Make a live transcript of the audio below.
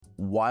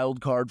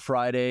Wildcard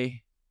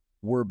Friday,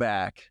 we're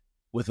back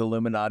with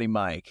Illuminati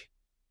Mike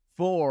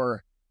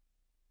for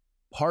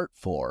part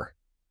 4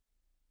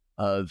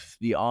 of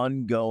the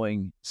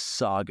ongoing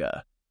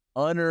saga,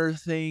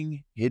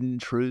 unearthing hidden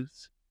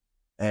truths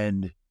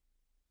and,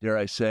 dare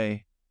I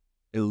say,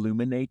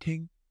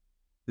 illuminating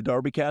the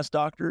DarbyCast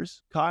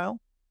doctors,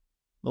 Kyle.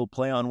 Little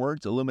play on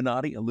words,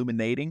 Illuminati,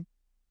 illuminating.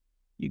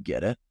 You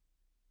get it.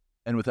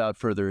 And without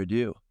further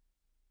ado,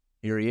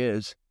 here he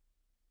is,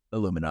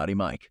 Illuminati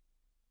Mike.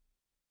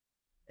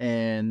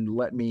 And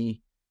let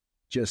me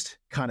just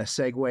kind of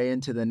segue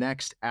into the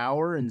next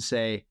hour and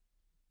say,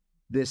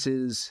 this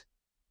is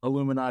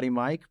Illuminati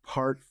Mike,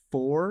 part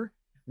 4.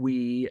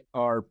 We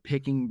are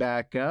picking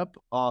back up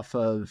off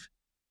of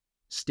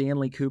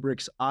Stanley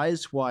Kubrick's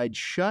Eyes Wide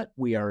Shut.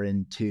 We are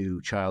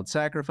into child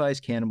sacrifice,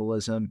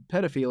 cannibalism,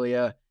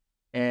 pedophilia,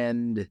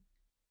 and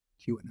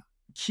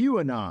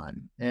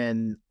QAnon,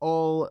 and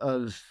all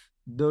of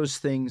those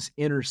things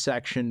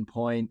intersection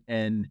point.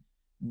 And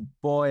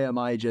boy, am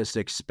I just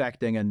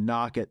expecting a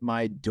knock at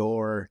my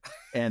door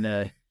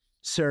and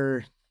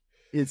sir,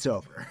 it's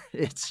over.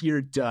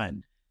 You're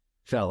done,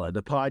 fella.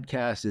 The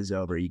podcast is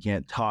over. You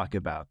can't talk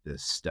about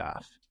this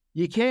stuff.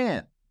 You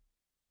can't.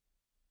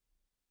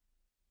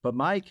 But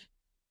Mike,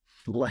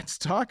 let's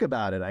talk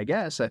about it, I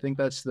guess. I think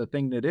that's the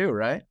thing to do,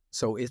 right?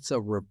 So it's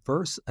a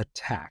reverse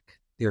attack.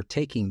 They're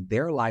taking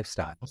their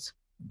lifestyles,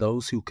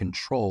 those who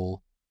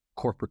control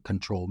corporate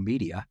control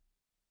media,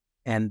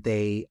 and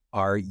they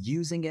are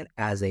using it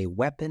as a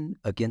weapon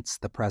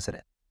against the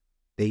president.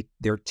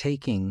 They're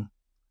taking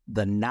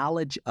the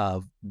knowledge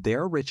of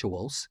their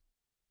rituals,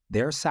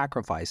 their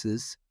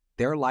sacrifices,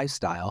 their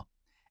lifestyle,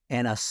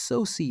 and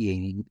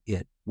associating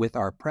it with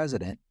our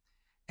president.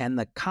 And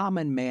the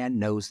common man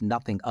knows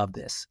nothing of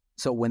this.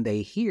 So when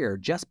they hear,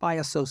 just by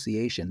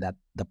association, that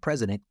the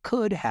president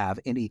could have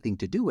anything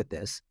to do with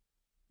this,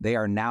 they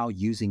are now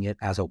using it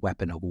as a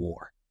weapon of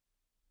war,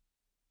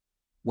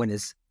 when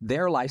it's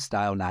their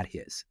lifestyle, not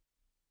his.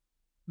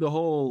 The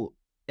whole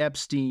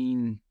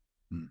Epstein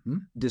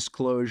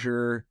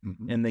disclosure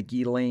and the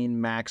Ghislaine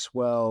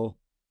Maxwell.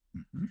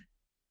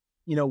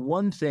 You know,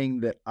 one thing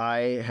that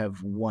I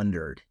have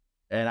wondered,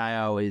 and I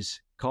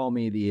always call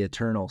me the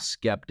eternal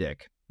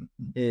skeptic,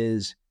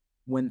 is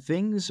when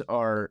things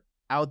are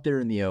out there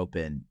in the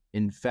open,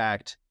 in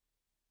fact,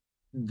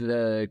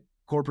 the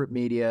corporate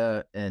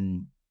media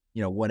and,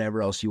 you know,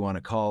 whatever else you want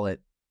to call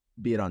it,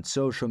 be it on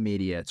social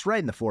media, it's right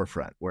in the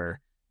forefront where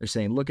they're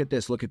saying, look at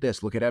this, look at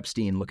this, look at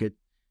Epstein, look at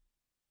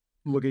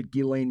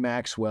Ghislaine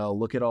Maxwell,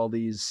 look at all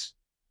these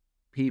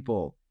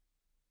people.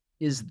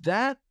 Is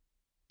that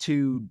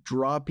to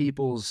draw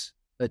people's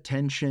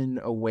attention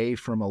away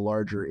from a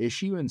larger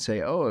issue and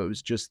say, oh, it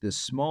was just this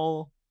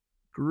small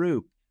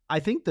group? I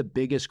think the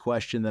biggest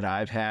question that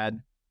I've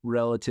had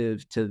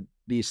relative to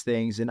these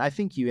things, and I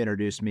think you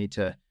introduced me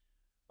to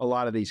a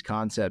lot of these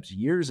concepts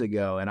years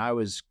ago, and I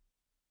was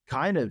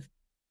kind of,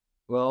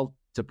 well,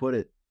 to put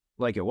it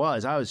like it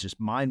was, I was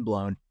just mind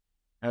blown.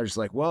 I was just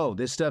like, whoa,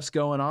 this stuff's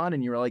going on.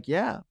 And you were like,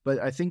 yeah, but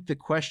I think the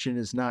question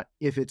is not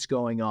if it's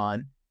going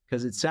on,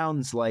 because it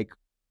sounds like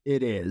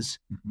it is,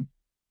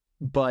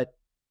 but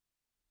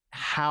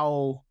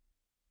how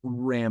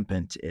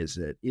rampant is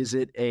it? Is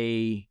it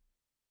a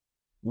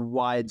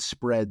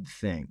widespread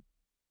thing?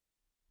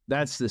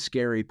 That's the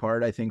scary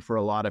part, I think, for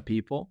a lot of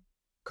people.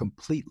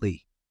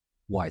 Completely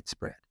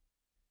widespread.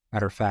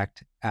 Matter of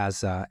fact,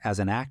 as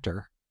an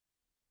actor,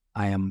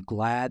 I am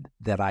glad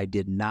that I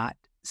did not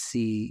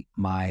see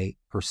my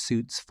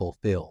pursuits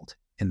fulfilled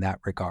in that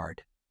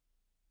regard.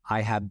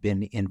 I have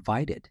been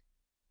invited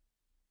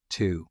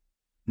to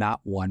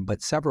not one,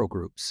 but several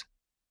groups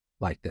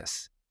like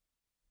this.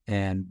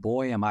 And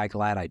boy, am I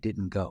glad I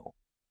didn't go.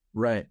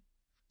 Right.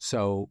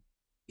 So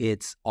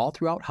it's all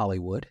throughout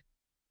Hollywood.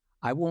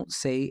 I won't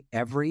say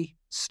every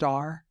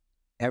star,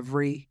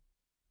 every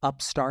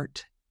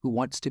upstart who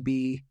wants to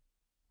be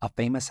a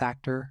famous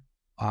actor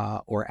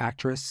or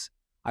actress.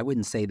 I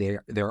wouldn't say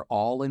they're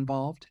all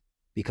involved,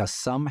 because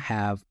some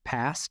have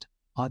passed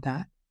on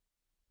that,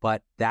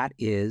 but that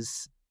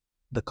is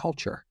the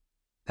culture.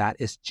 That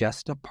is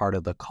just a part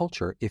of the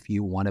culture if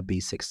you want to be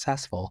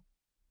successful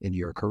in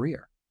your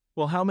career.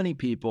 Well, how many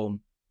people,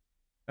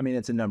 I mean,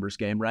 it's a numbers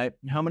game, right?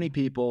 How many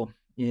people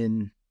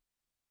in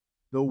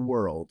the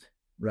world,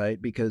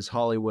 right? Because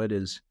Hollywood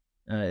is,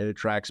 it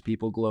attracts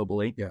people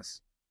globally.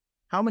 Yes.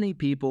 How many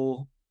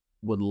people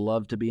would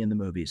love to be in the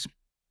movies?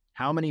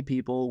 How many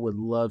people would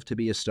love to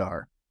be a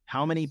star?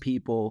 How many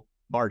people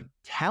are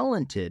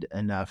talented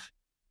enough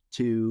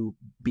to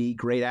be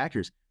great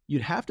actors?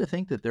 You'd have to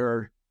think that there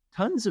are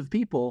tons of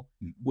people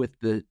with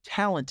the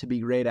talent to be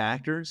great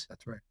actors.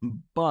 That's right.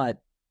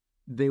 But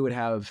they would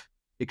have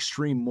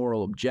extreme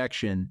moral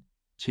objection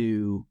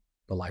to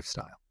the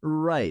lifestyle.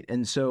 Right.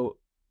 And so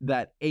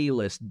that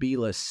A-list,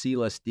 B-list,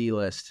 C-list,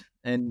 D-list,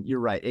 and you're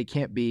right, it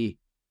can't be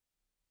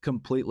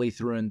completely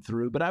through and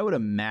through, but I would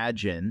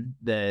imagine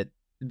that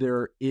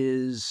there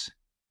is,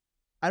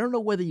 I don't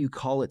know whether you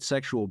call it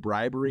sexual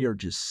bribery or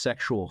just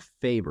sexual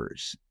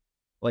favors.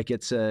 Like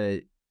it's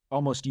a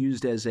almost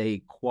used as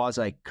a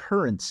quasi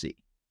currency.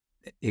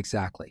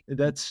 Exactly.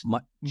 That's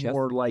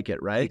more like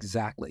it, right?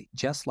 Exactly.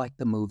 Just like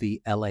the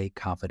movie L.A.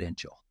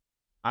 Confidential.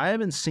 I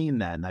haven't seen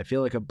that, and I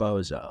feel like a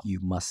bozo. You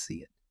must see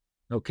it.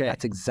 Okay.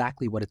 That's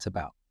exactly what it's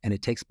about. And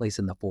it takes place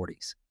in the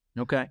 40s.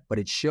 Okay. But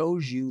it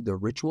shows you the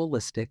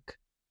ritualistic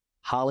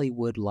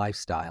Hollywood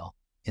lifestyle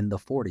in the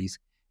 40s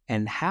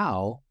and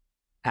how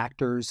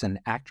actors and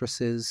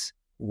actresses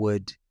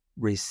would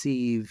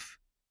receive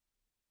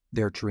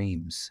their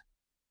dreams.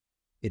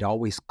 It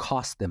always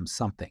cost them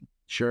something.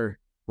 Sure.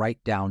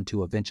 Right down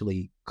to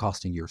eventually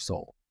costing your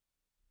soul.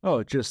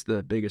 Oh, just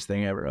the biggest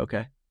thing ever.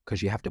 Okay.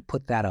 Because you have to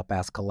put that up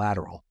as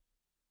collateral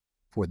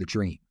for the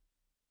dream.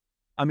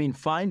 I mean,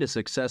 find a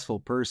successful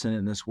person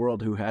in this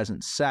world who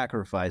hasn't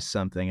sacrificed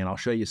something, and I'll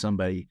show you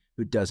somebody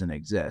who doesn't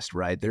exist,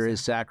 right? There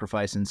is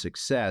sacrifice and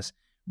success,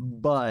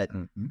 but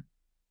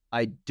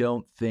I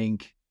don't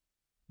think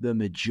the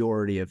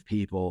majority of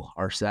people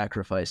are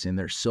sacrificing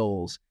their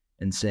souls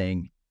and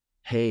saying,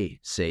 hey,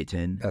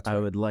 Satan, I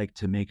would like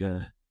to make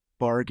a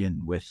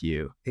bargain with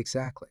you.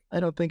 Exactly. I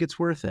don't think it's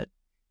worth it.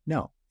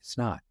 No, it's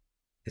not.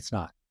 It's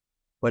not.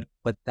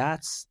 But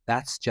that's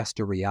just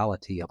a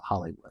reality of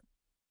Hollywood.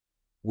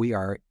 We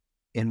are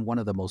in one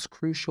of the most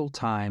crucial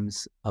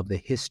times of the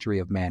history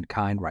of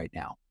mankind right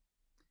now.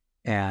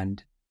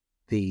 And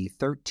the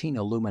 13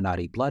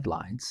 Illuminati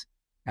bloodlines,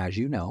 as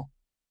you know,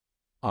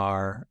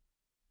 are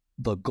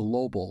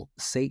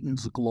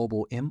Satan's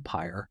global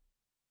empire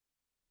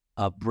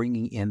of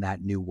bringing in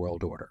that new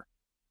world order.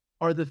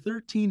 Are the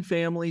 13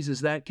 families,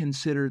 is that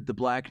considered the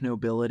black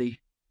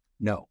nobility?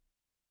 No.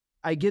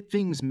 I get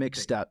things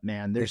mixed up,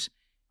 man.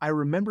 I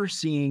remember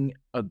seeing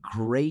a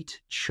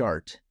great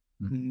chart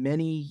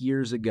many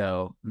years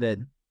ago that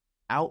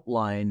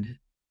outlined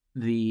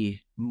the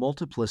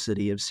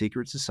multiplicity of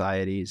secret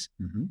societies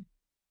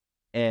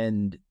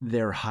and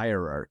their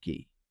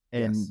hierarchy.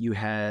 And you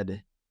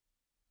had,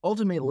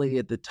 ultimately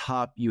at the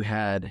top, you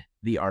had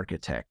the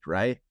architect,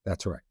 right?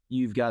 That's right.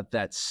 You've got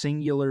that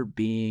singular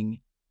being,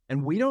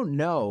 and we don't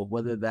know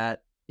whether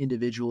that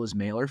individual is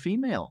male or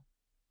female.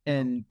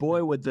 And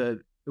boy, would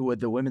the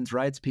women's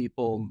rights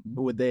people,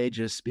 would they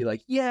just be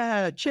like,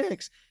 yeah,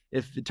 chicks,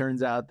 if it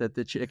turns out that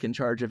the chick in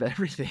charge of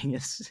everything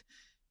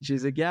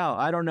she's a gal.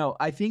 I don't know.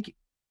 I think,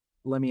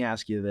 let me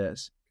ask you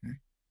this. Okay.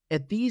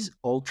 At these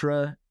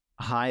ultra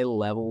high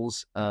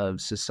levels of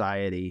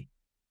society,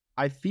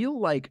 I feel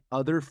like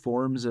other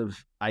forms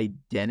of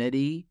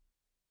identity,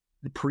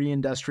 the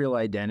pre-industrial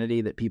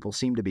identity that people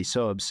seem to be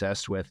so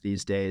obsessed with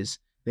these days,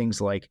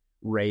 things like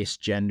race,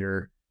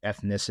 gender,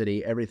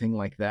 ethnicity, everything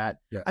like that.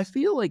 Yes. I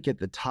feel like at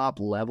the top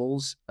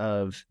levels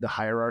of the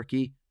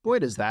hierarchy, boy,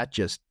 does that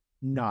just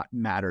not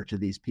matter to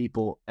these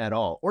people at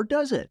all. Or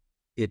does it?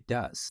 It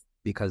does,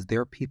 because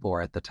their people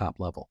are at the top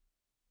level.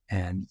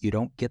 And you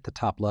don't get the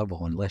top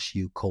level unless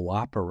you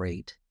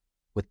cooperate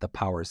with the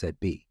powers that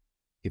be.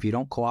 If you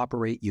don't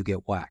cooperate, you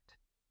get whacked.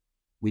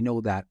 We know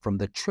that from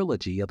the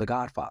trilogy of The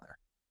Godfather.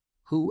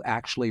 Who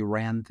actually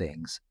ran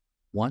things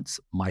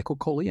once Michael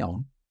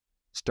Corleone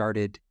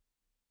started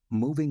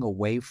moving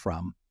away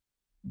from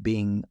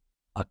being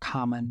a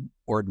common,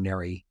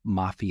 ordinary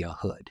mafia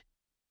hood,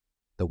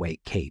 the way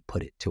Kay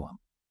put it to him,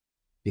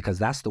 because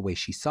that's the way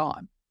she saw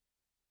him.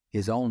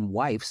 His own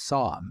wife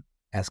saw him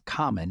as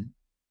common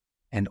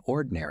and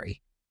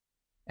ordinary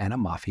and a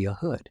mafia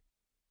hood.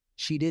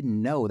 She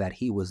didn't know that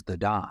he was the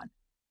Don,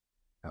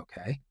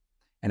 okay?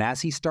 And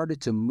as he started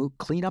to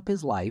clean up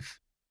his life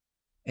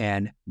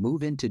and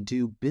move in to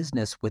do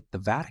business with the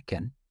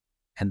Vatican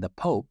and the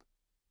Pope,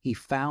 he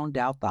found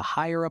out the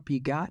higher up he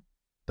got,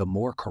 the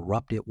more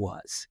corrupt it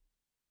was.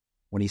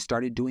 When he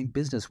started doing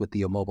business with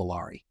the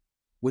Immobiliari,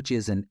 which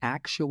is an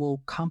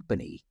actual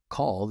company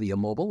called the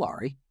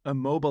Immobiliari.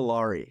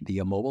 Immobiliari. The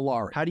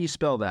Immobiliari. How do you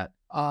spell that?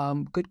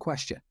 Good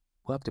question.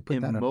 We'll have to put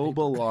that on paper.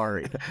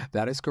 Immobiliari.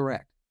 That is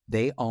correct.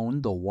 They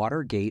own the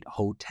Watergate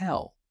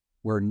Hotel,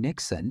 where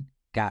Nixon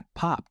got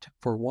popped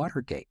for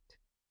Watergate.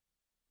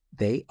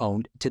 They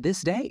owned, to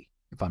this day,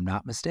 if I'm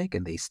not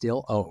mistaken, they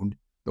still owned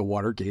the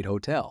Watergate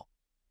Hotel.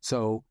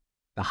 So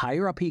the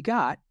higher up he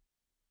got,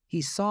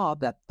 he saw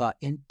that the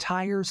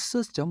entire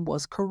system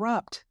was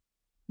corrupt.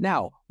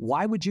 Now,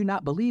 why would you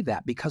not believe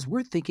that? Because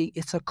we're thinking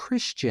it's a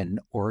Christian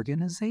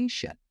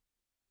organization.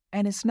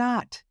 And it's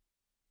not.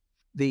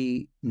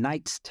 The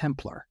Knights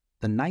Templar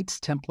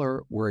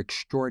were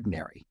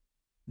extraordinary.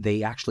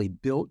 They actually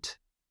built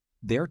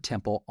their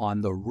temple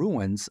on the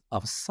ruins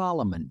of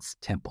Solomon's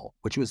temple,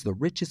 which was the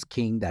richest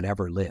king that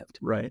ever lived.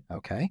 Right.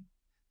 Okay.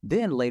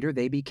 Then later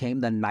they became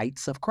the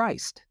Knights of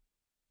Christ.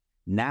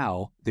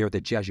 Now they're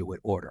the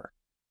Jesuit order.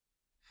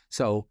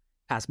 So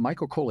as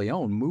Michael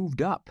Corleone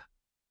moved up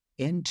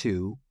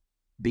into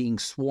being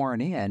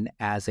sworn in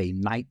as a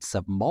Knights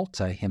of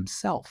Malta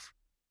himself,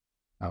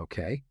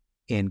 okay,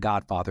 in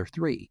Godfather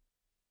 3,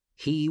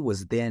 he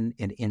was then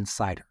an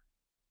insider.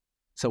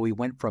 So he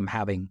went from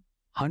having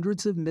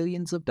hundreds of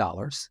millions of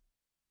dollars,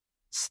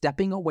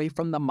 stepping away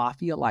from the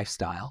mafia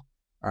lifestyle,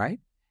 all right,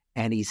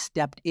 and he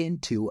stepped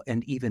into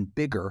an even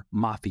bigger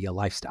mafia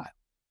lifestyle.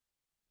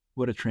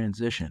 What a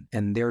transition.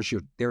 And there's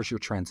your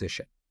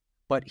transition.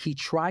 But he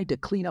tried to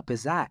clean up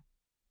his act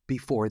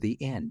before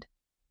the end.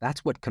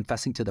 That's what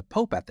confessing to the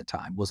Pope at the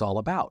time was all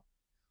about,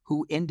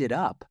 who ended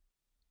up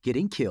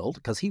getting killed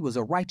because he was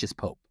a righteous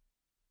Pope.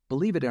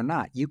 Believe it or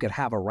not, you could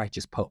have a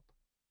righteous Pope.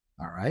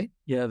 All right?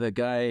 Yeah, the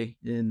guy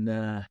in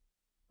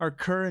our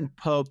current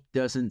Pope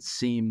doesn't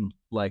seem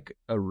like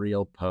a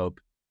real Pope.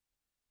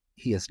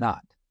 He is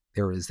not.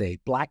 There is a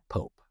black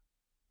Pope.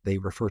 They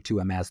refer to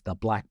him as the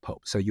Black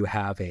Pope. So you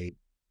have a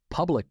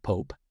public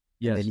Pope,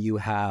 Yes. and then you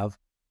have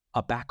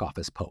a back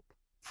office Pope.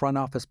 Front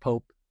office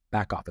Pope,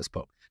 back office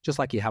Pope. Just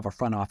like you have a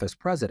front office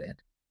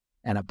president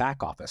and a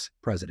back office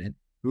president,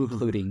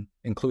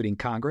 including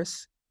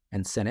Congress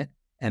and Senate,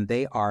 and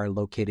they are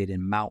located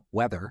in Mount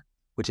Weather,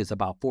 which is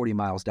about 40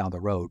 miles down the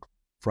road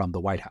from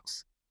the White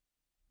House.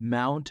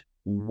 Mount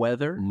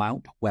Weather?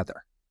 Mount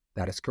Weather.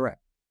 That is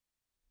correct.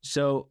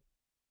 So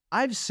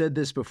I've said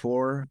this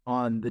before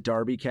on the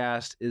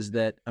DarbyCast, is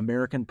that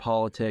American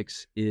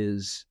politics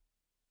is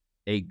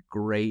a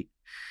great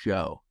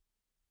show.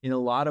 In a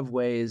lot of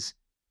ways,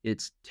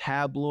 it's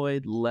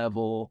tabloid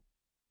level,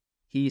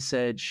 he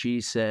said,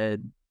 she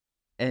said,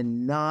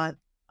 and not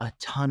a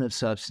ton of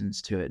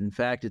substance to it. In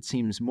fact, it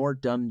seems more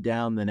dumbed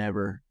down than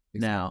ever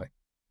now.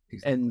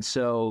 Exactly. And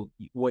so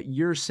what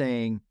you're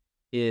saying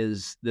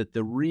is that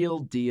the real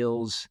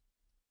deals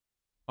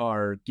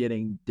are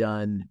getting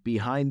done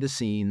behind the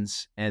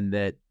scenes, and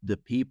that the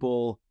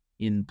people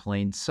in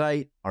plain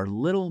sight are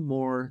little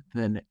more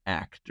than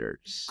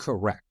actors.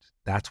 Correct.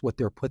 That's what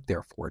they're put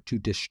there for, to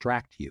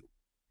distract you.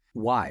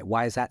 Why?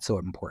 Why is that so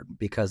important?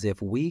 Because if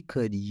we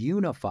could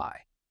unify,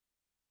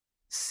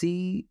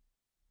 see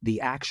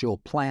the actual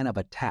plan of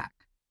attack,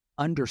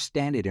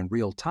 understand it in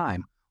real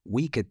time,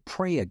 we could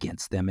pray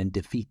against them and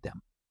defeat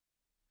them.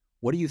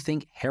 What do you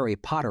think Harry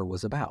Potter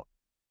was about?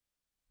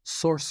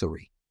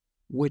 Sorcery,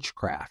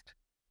 witchcraft,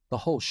 the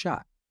whole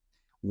shot.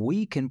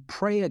 We can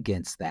pray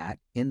against that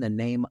in the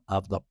name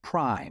of the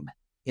prime,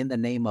 in the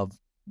name of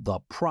the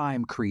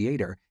prime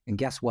creator. And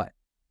guess what?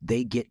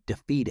 They get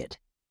defeated.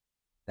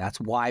 That's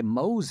why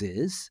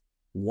Moses,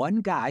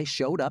 one guy,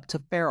 showed up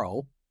to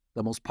Pharaoh,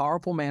 the most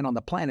powerful man on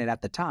the planet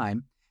at the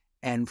time,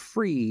 and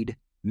freed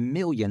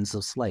millions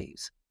of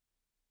slaves.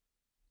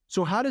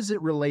 So how does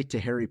it relate to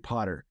Harry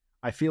Potter?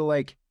 I feel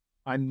like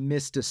I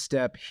missed a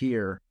step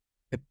here.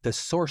 The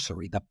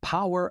sorcery, the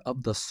power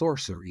of the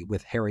sorcery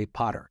with Harry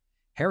Potter.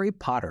 Harry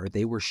Potter,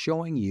 they were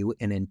showing you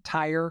an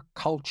entire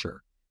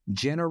culture,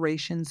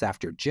 generations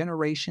after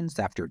generations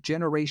after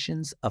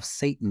generations of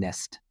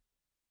Satanists.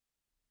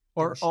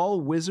 Are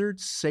all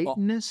wizards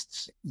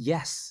Satanists?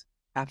 Yes,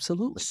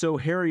 absolutely. So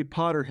Harry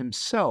Potter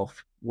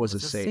himself was a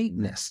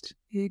Satanist.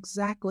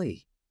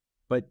 Exactly.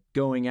 But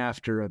going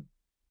after a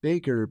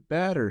bigger,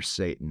 badder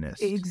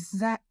Satanist.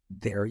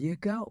 There you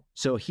go.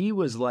 So he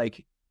was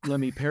like, let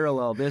me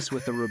parallel this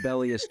with the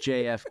rebellious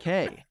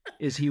JFK,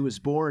 is he was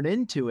born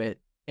into it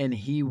and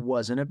he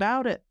wasn't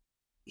about it.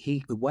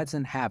 He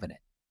wasn't having it.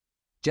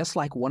 Just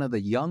like one of the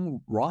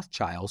young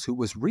Rothschilds who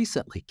was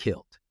recently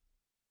killed.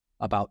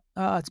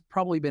 It's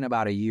probably been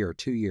about a year,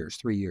 2 years,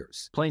 3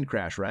 years. Plane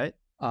crash, right?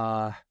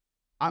 One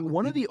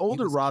of the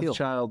older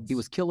Rothschilds. He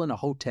was killed in a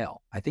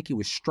hotel. I think he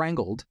was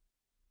strangled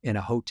in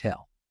a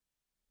hotel.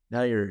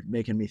 Now you're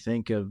making me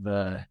think of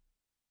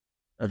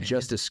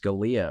Justice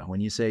Scalia.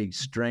 When you say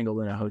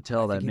strangled in a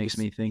hotel, that makes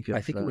me think of...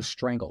 I think it was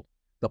strangled.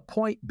 The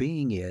point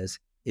being is,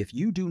 if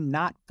you do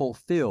not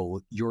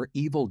fulfill your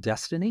evil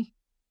destiny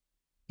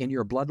in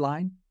your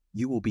bloodline,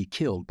 you will be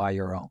killed by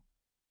your own.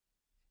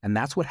 And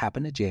that's what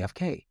happened to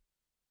JFK.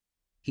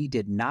 He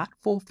did not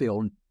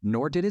fulfill,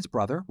 nor did his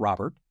brother,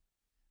 Robert.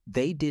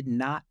 They did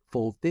not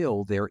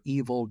fulfill their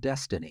evil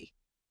destiny.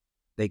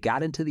 They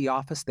got into the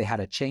office, they had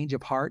a change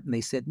of heart, and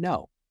they said,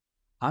 no,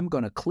 I'm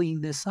going to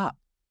clean this up.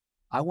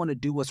 I want to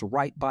do what's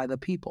right by the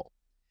people.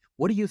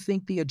 What do you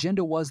think the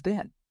agenda was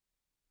then?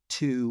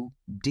 To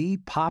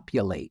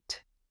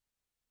depopulate,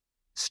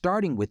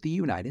 starting with the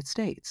United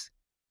States.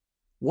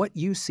 What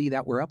you see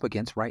that we're up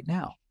against right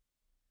now.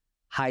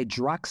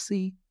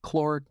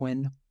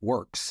 Hydroxychloroquine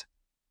works,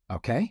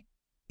 okay?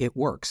 It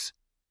works.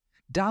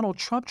 Donald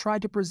Trump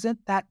tried to present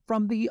that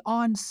from the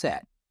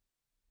onset.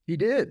 He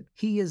did.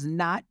 He is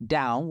not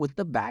down with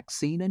the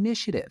vaccine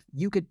initiative.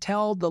 You could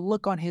tell the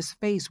look on his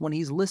face when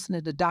he's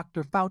listening to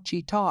Dr.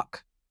 Fauci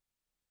talk.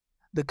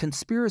 The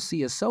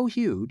conspiracy is so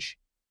huge,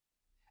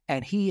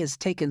 and he has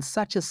taken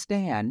such a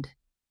stand,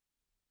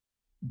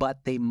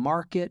 but they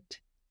market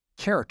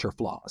character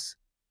flaws.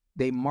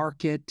 They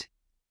market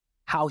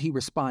how he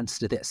responds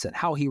to this and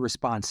how he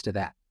responds to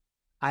that.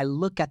 I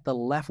look at the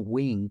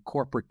left-wing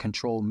corporate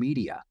control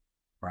media,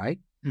 right?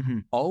 Mm-hmm.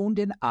 Owned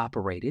and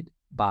operated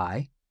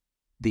by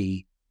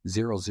the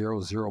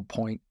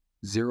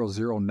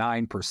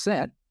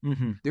 0.009%.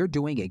 Mm-hmm. They're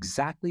doing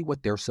exactly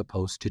what they're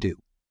supposed to do.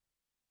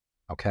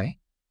 Okay?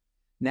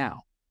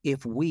 Now,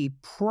 if we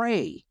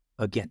pray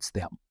against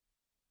them,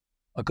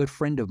 a good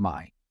friend of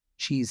mine,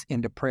 she's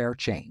into prayer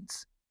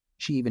chains.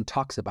 She even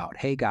talks about,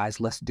 hey guys,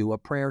 let's do a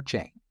prayer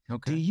chain.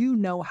 Okay. Do you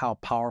know how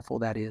powerful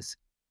that is?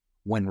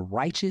 when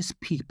righteous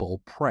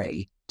people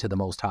pray to the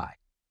Most High.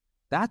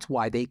 That's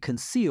why they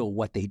conceal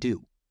what they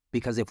do.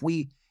 Because if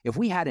we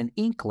had an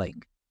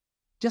inkling,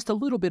 just a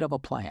little bit of a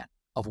plan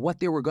of what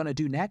they were going to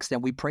do next,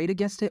 and we prayed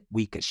against it,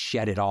 we could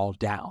shut it all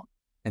down.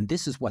 And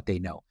this is what they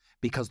know.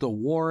 Because the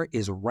war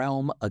is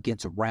realm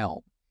against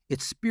realm.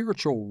 It's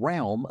spiritual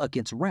realm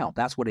against realm.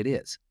 That's what it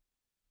is.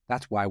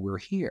 That's why we're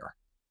here.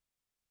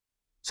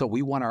 So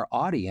we want our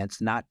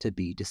audience not to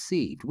be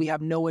deceived. We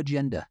have no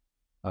agenda,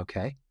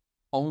 okay?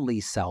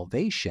 Only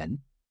salvation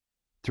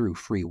through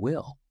free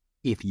will,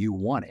 if you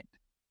want it,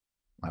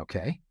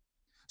 okay?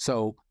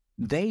 So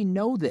they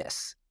know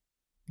this.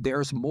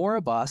 There's more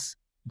of us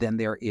than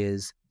there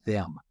is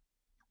them.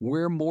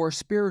 We're more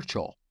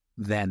spiritual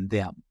than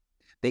them.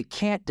 They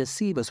can't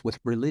deceive us with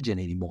religion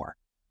anymore.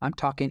 I'm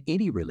talking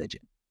any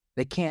religion.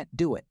 They can't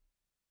do it.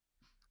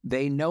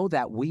 They know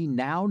that we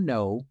now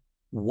know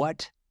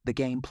what the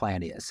game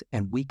plan is,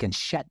 and we can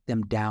shut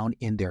them down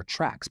in their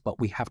tracks, but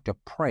we have to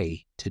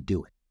pray to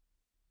do it.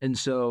 And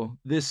so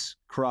this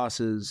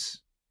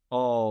crosses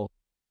all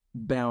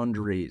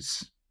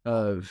boundaries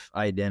of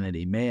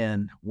identity: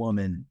 man,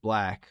 woman,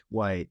 black,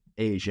 white,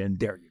 Asian,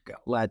 There you go.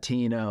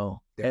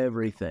 Latino, There you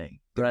everything,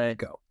 There you right?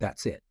 go.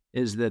 That's it.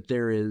 Is that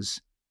there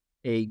is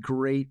a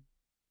great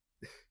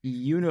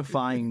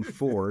unifying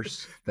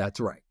force That's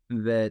right.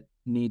 that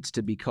needs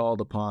to be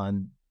called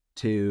upon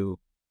to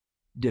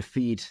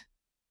defeat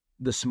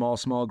the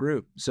small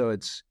group. So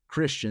it's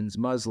Christians,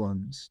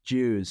 Muslims,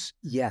 Jews,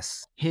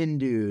 Yes.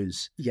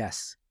 Hindus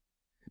Yes.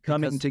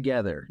 coming Because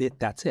together.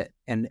 That's it.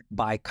 And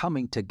by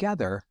coming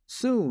together,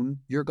 soon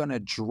you're going to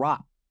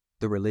drop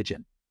the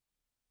religion.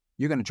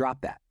 You're going to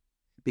drop that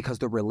because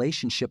the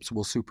relationships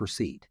will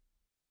supersede.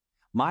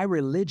 My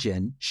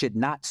religion should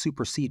not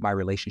supersede my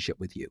relationship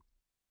with you.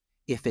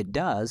 If it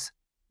does,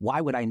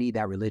 why would I need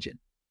that religion?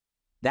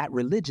 That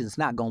religion's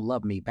not going to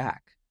love me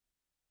back.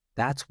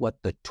 That's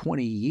what the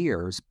 20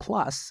 years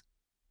plus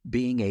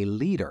being a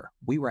leader,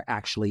 we were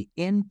actually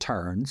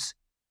interns,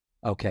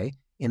 okay,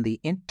 in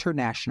the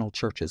international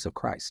churches of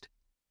Christ.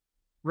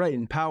 Right,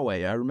 in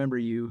Poway. I remember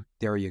you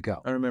go.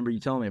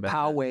 telling me about that.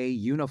 Poway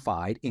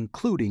Unified,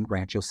 including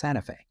Rancho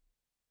Santa Fe.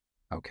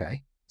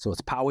 Okay, so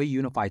it's Poway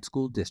Unified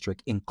School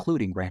District,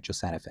 including Rancho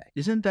Santa Fe.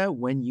 Isn't that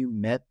when you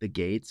met the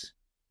Gates?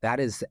 That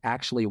is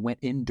actually went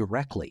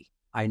indirectly.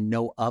 I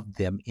know of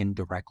them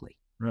indirectly.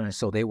 Right.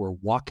 So they were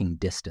walking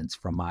distance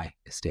from my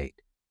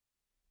estate.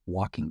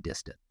 Walking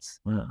distance.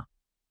 Wow.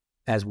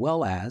 As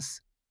well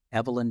as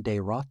Evelyn Day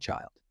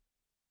Rothschild.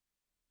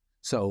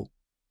 So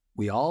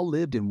we all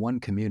lived in one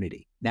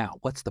community. Now,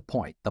 what's the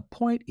point? The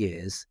point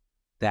is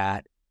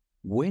that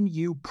when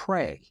you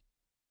pray,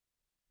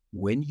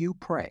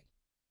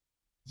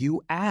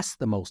 you ask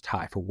the Most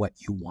High for what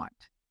you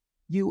want.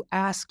 You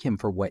ask Him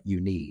for what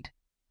you need.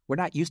 We're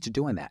not used to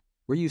doing that.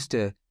 We're used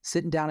to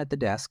sitting down at the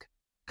desk,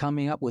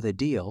 coming up with a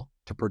deal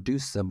to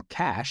produce some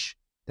cash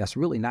that's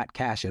really not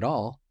cash at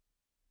all.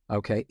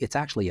 Okay, it's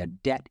actually a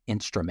debt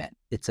instrument.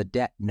 It's a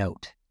debt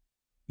note.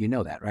 You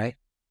know that, right?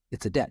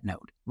 It's a debt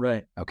note.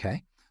 Right.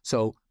 Okay,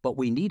 so, but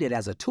we need it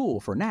as a tool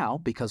for now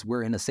because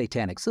we're in a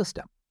satanic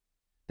system.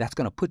 That's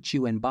going to put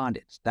you in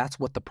bondage. That's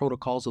what the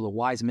protocols of the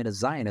wise men of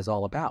Zion is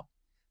all about.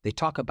 They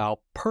talk about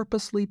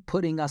purposely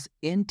putting us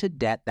into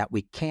debt that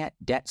we can't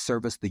debt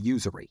service the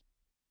usury.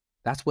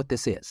 That's what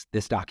this is,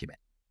 this document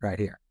right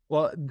here.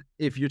 Well,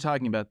 if you're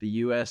talking about the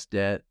U.S.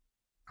 debt,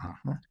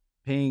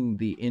 paying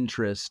the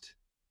interest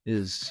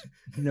is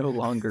no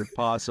longer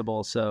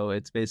possible. So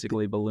it's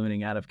basically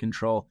ballooning out of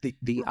control.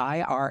 The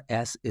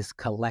IRS is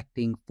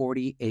collecting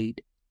 $48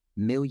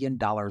 million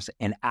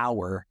an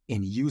hour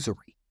in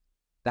usury.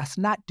 That's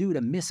not due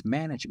to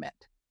mismanagement.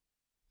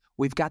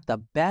 We've got the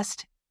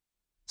best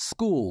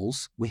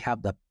schools. We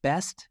have the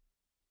best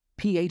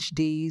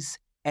PhDs,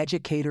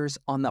 educators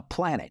on the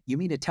planet. You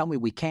mean to tell me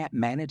we can't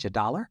manage a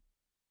dollar?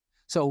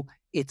 So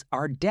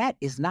our debt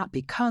is not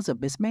because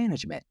of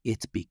mismanagement.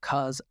 It's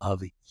because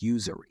of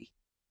usury.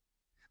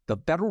 The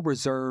Federal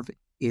Reserve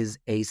is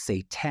a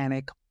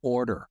satanic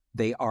order.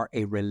 They are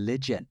a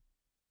religion.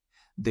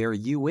 Their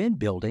UN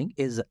building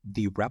is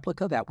the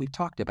replica that we've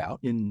talked about.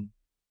 In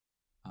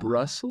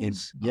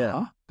Brussels?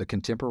 The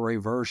contemporary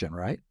version,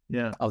 right?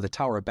 Yeah. Of the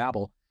Tower of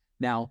Babel.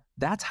 Now,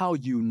 that's how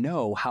you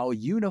know how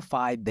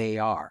unified they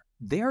are.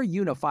 They're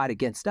unified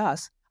against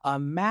us.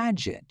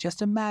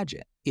 Just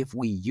imagine if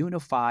we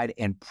unified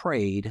and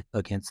prayed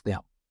against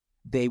them.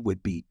 They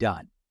would be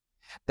done.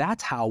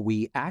 That's how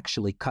we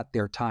actually cut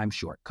their time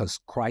short, because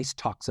Christ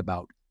talks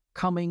about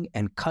coming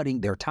and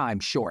cutting their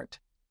time short.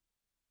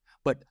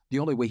 But the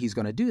only way He's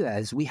going to do that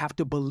is we have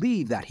to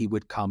believe that He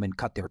would come and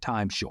cut their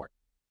time short,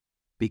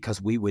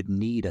 because we would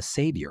need a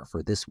Savior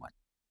for this one.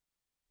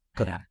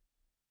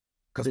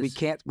 Because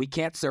we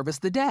can't service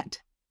the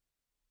debt.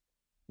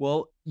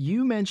 Well,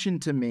 you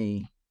mentioned to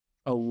me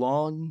a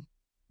long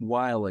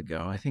while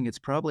ago, I think it's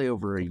probably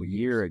over a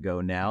year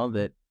ago now,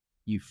 that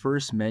you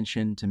first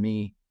mentioned to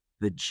me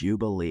the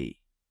Jubilee.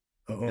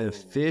 The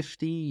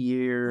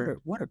 50-year...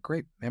 What a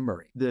great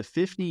memory. The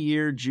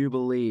 50-year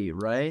Jubilee,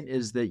 right,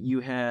 is that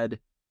you had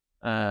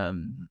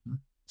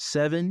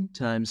 7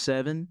 times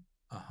 7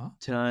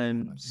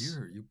 times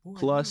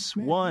plus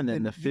 1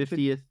 and the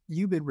 50th.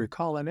 You've been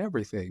recalling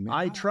everything, man.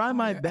 I try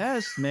my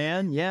best,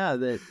 man. Yeah,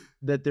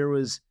 that there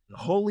was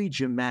holy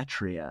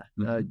gematria.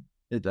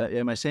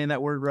 Am I saying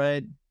that word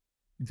right?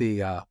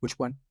 The which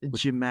one?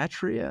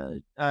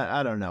 Gematria?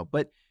 I don't know.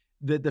 But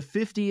the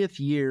 50th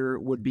year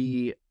would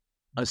be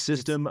a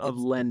system of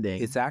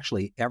lending. It's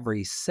actually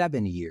every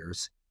 7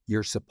 years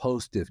you're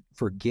supposed to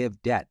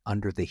forgive debt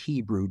under the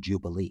Hebrew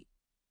Jubilee.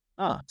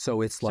 So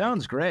it's like,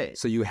 sounds great.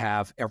 So you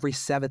have every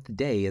 7th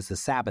day is the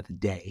Sabbath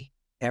day.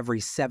 Every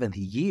 7th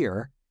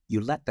year, you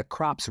let the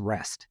crops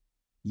rest.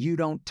 You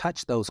don't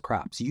touch those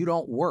crops. You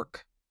don't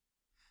work.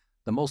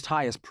 The Most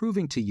High is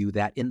proving to you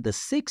that in the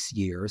 6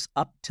 years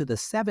up to the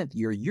 7th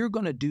year, you're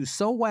going to do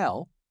so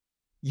well,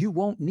 you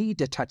won't need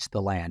to touch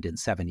the land in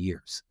 7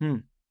 years.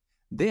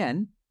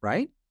 Then,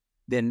 right?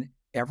 Then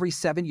every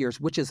 7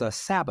 years, which is a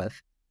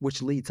Sabbath,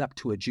 which leads up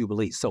to a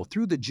Jubilee. So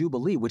through the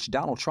Jubilee, which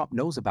Donald Trump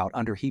knows about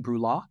under Hebrew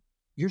law,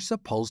 you're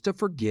supposed to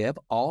forgive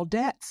all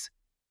debts.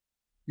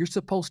 You're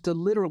supposed to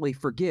literally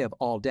forgive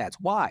all debts.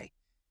 Why?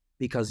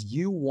 Because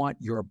you want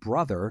your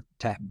brother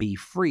to be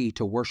free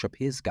to worship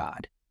his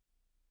God,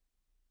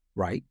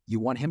 right? You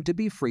want him to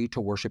be free to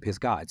worship his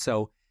God.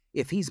 So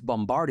if he's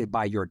bombarded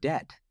by your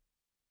debt,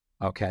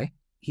 okay,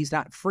 he's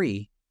not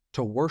free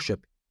to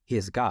worship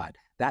his God.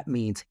 That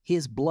means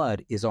his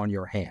blood is on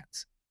your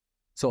hands.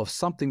 So if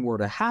something were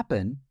to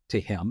happen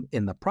to him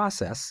in the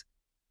process,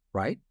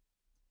 right,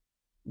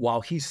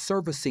 while he's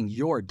servicing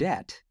your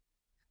debt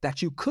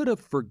that you could have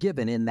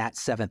forgiven in that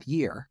 7th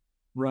year,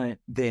 right,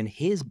 then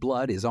his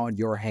blood is on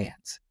your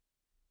hands.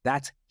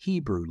 That's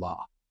Hebrew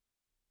law.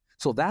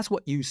 So that's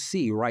what you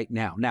see right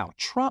now. Now,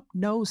 Trump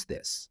knows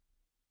this.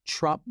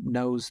 Trump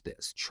knows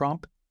this.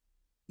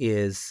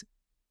 He's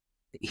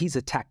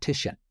a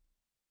tactician.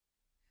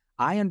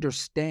 I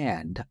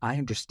understand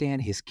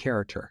his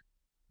character.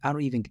 I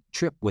don't even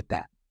trip with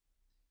that.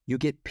 You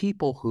get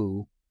people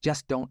who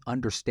just don't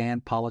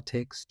understand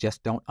politics,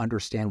 just don't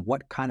understand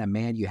what kind of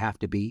man you have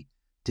to be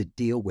to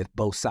deal with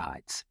both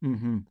sides.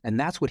 And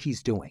that's what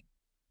he's doing.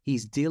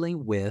 He's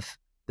dealing with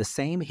the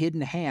same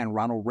hidden hand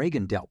Ronald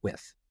Reagan dealt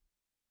with,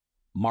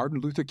 Martin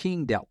Luther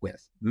King dealt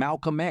with,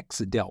 Malcolm X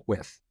dealt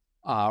with,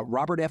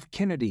 Robert F.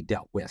 Kennedy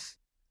dealt with,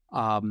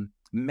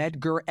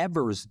 Medgar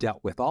Evers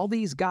dealt with. All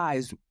these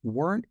guys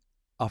weren't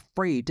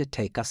afraid to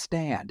take a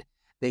stand.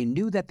 They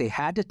knew that they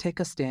had to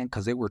take a stand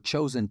because they were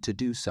chosen to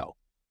do so.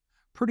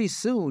 Pretty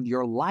soon,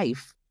 your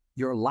life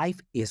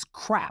is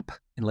crap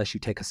unless you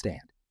take a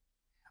stand.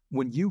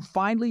 When you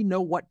finally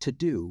know what to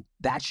do,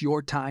 that's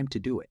your time to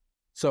do it.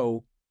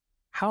 So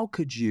how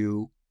could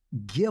you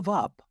give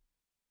up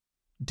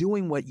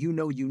doing what you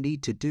know you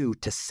need to do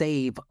to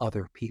save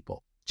other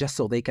people just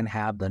so they can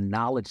have the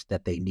knowledge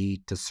that they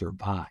need to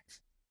survive?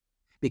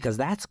 Because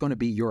that's going to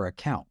be your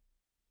account.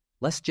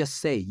 Let's just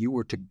say you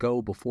were to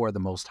go before the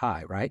Most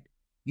High, right?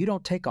 You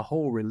don't take a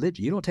whole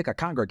religion. You don't take a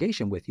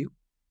congregation with you.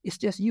 It's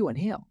just you and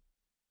him.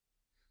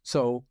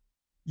 So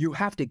you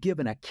have to give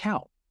an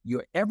account.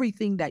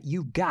 Everything that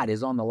you've got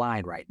is on the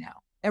line right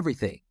now.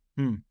 Everything.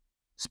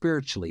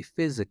 Spiritually,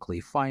 physically,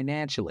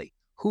 financially,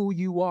 who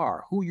you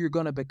are, who you're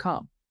going to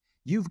become.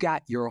 You've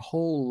got your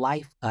whole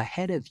life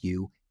ahead of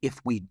you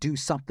if we do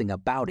something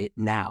about it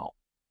now.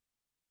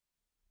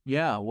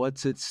 Yeah,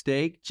 what's at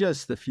stake?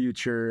 Just the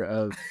future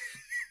of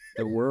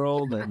the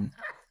world and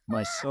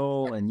my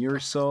soul and your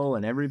soul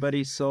and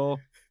everybody's soul.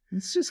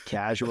 It's just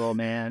casual,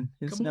 man.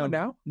 It's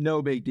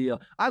no big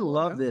deal. I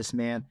love this,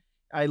 man.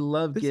 I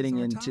love getting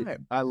into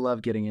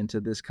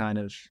this kind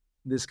of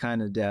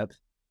depth.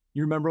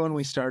 You remember when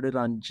we started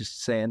on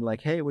just saying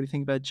like, "Hey, what do you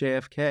think about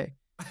JFK?"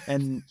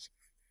 And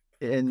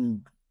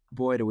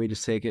boy, do we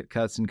just take it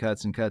cuts and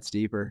cuts and cuts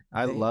deeper.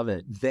 I love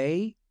it.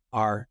 They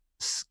are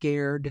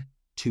scared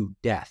to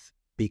death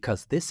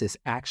because this is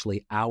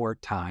actually our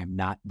time,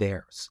 not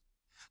theirs.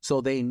 So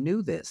they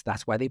knew this.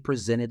 That's why they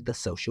presented the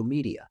social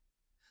media.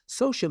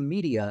 Social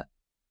media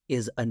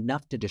is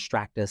enough to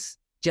distract us,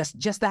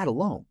 just that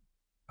alone,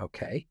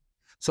 okay?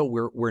 So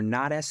we're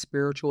not as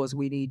spiritual as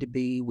we need to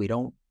be. We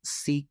don't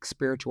seek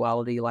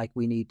spirituality like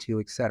we need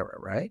to, etc.,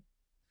 right?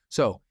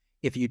 So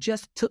if you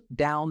just took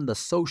down the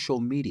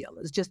social media,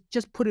 let's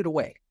just put it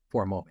away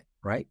for a moment,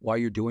 right? While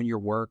you're doing your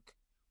work,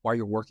 while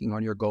you're working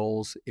on your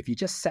goals, if you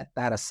just set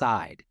that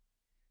aside,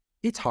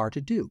 it's hard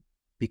to do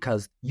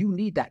because you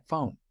need that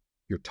phone.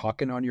 You're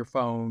talking on your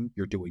phone,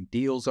 you're doing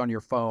deals on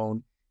your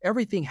phone.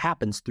 Everything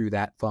happens through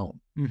that phone,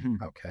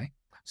 okay?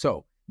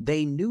 So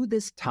they knew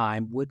this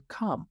time would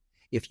come.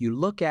 If you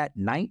look at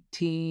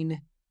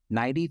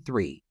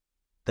 1993,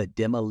 The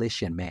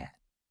Demolition Man,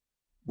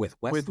 with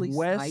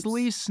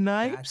Wesley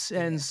Snipes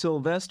and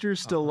Sylvester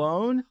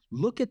Stallone.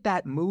 Look at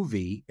that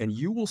movie and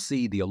you will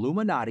see the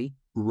Illuminati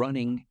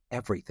running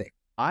everything.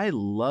 I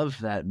love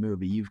that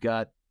movie. You've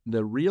got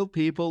the real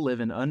people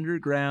living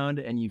underground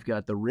and you've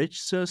got the rich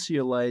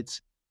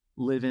socialites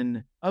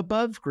living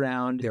above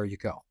ground. There you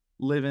go.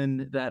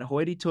 Living that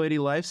hoity-toity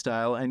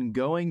lifestyle and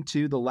going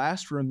to the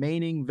last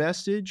remaining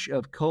vestige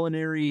of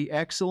culinary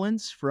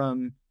excellence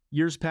from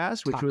years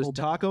past, which was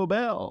Taco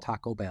Bell.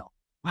 Taco Bell.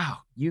 Wow,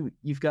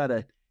 you've got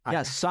a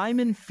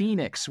Simon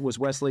Phoenix was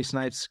Wesley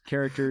Snipes'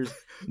 character's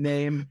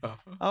name.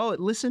 Oh,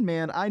 listen,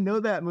 man, I know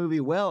that movie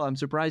well. I'm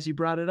surprised you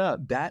brought it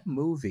up. That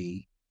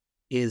movie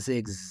is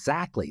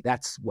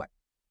that's what,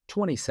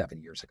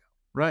 27 years ago.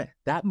 Right.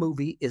 That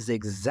movie is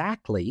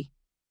exactly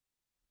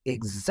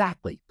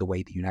the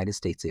way the United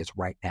States is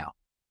right now,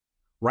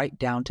 right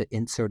down to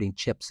inserting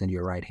chips into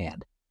your right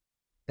hand.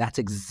 That's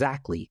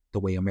exactly the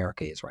way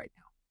America is right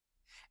now.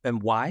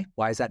 And why?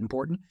 Why is that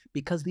important?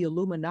 Because the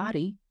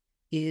Illuminati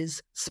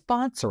is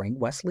sponsoring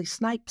Wesley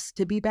Snipes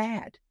to be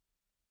bad.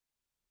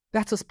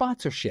 That's a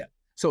sponsorship.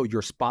 So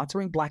you're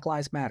sponsoring Black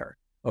Lives Matter.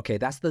 Okay,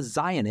 that's the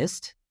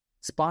Zionist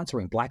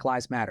sponsoring Black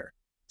Lives Matter,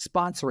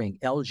 sponsoring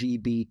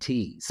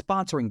LGBT,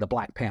 sponsoring the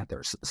Black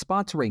Panthers,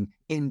 sponsoring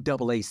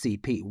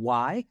NAACP.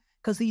 Why?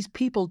 Because these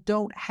people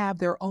don't have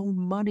their own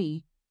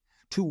money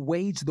to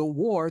wage the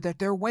war that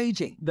they're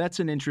waging. That's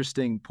an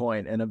interesting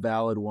point and a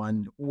valid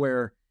one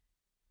where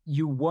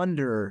you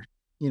wonder,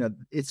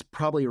 it's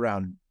probably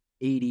around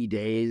 80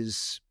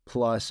 days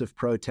plus of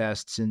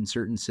protests in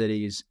certain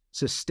cities,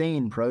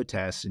 sustained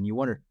protests, and you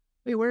wonder,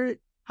 wait,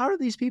 how are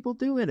these people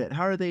doing it?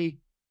 How do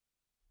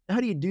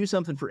you do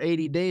something for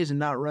 80 days and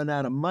not run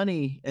out of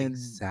money? And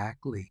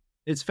exactly.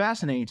 It's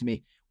fascinating to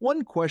me.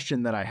 One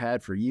question that I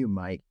had for you,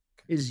 Mike,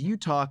 is you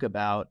talk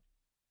about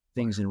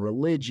things in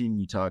religion,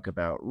 you talk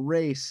about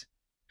race.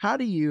 How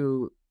do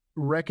you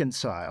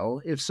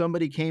reconcile if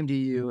somebody came to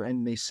you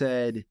and they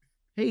said,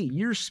 hey,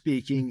 you're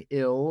speaking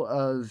ill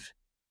of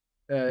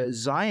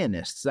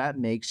Zionists, that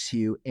makes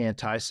you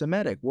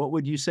anti-Semitic? What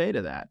would you say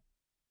to that?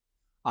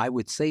 I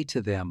would say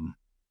to them,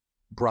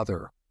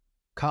 brother,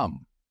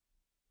 come,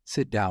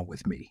 sit down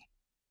with me.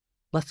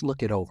 Let's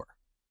look it over.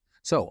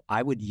 So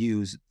I would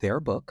use their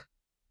book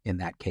in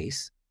that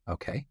case,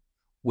 okay,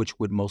 which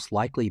would most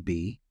likely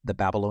be the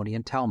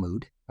Babylonian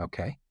Talmud,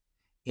 okay?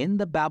 In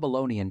the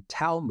Babylonian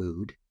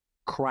Talmud,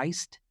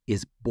 Christ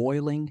is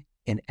boiling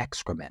in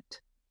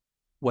excrement.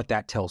 What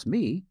that tells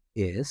me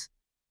is,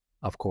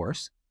 of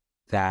course,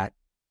 that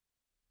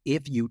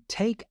let's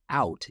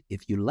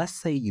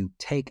say you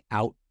take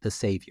out the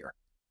Savior,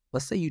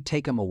 let's say you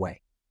take him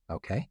away,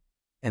 okay?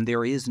 And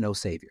there is no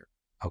Savior,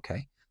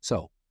 okay?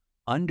 So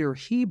under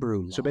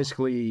Hebrew law. So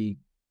basically,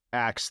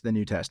 Acts, the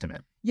New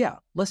Testament. Yeah,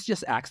 let's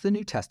just Acts, the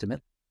New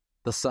Testament,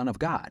 the Son of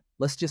God.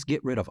 Let's just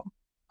get rid of him,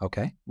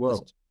 okay?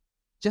 Well,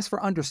 just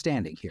for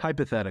understanding here.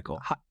 Hypothetical.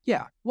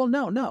 Yeah. Well,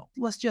 no.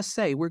 Let's just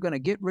say we're going to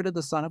get rid of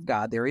the Son of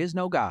God. There is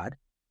no God.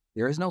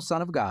 There is no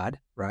Son of God,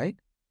 right?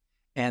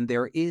 And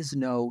there is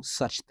no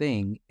such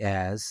thing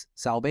as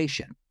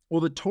salvation.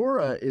 Well, the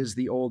Torah is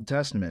the Old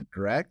Testament,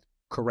 correct?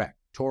 Correct.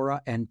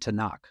 Torah and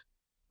Tanakh.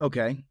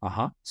 Okay.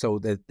 So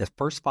the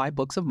first 5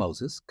 books of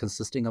Moses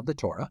consisting of the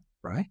Torah,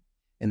 right?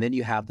 And then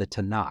you have the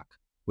Tanakh,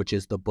 which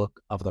is the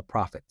book of the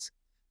prophets.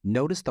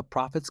 Notice the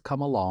prophets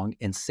come along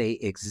and say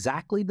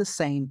exactly the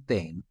same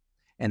thing,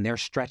 and they're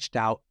stretched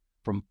out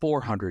from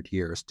 400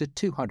 years to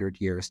 200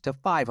 years to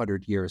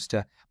 500 years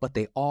but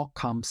they all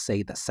come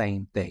say the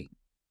same thing.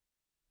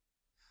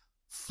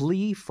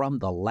 Flee from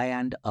the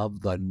land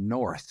of the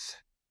north,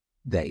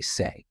 they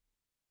say.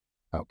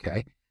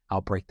 Okay,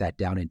 I'll break that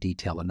down in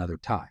detail another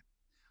time.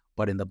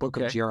 But in the book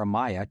of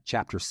Jeremiah,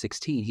 chapter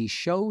 16, he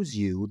shows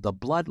you the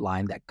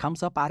bloodline that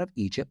comes up out of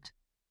Egypt.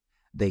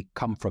 They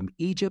come from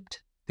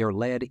Egypt. They're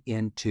led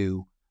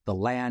into the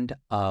land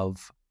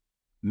of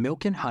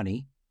milk and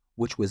honey,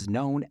 which was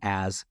known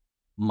as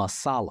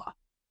Masala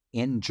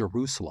in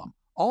Jerusalem,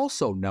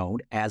 also known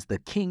as the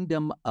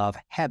Kingdom of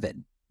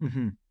Heaven.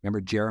 Mm-hmm.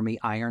 Remember Jeremy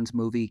Irons'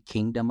 movie,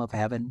 Kingdom of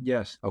Heaven?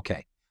 Yes.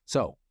 Okay.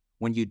 So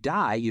when you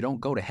die, you don't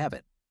go to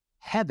heaven.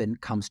 Heaven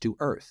comes to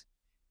earth.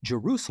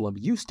 Jerusalem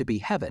used to be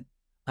heaven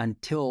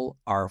until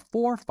our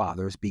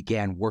forefathers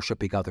began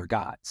worshiping other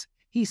gods.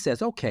 He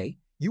says, okay,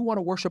 you want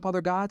to worship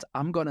other gods?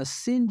 I'm going to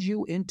send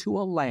you into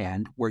a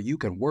land where you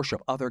can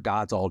worship other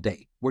gods all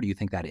day. Where do you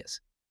think that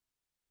is?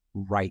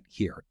 Right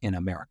here in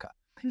America.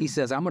 He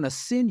says, I'm going to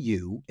send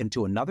you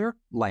into another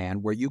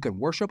land where you can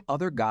worship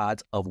other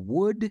gods of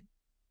wood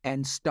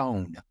and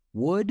stone.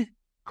 Wood,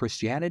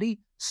 Christianity,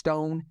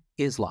 stone,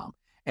 Islam.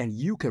 And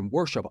you can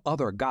worship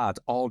other gods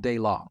all day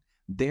long.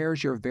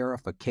 There's your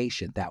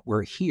verification that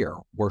we're here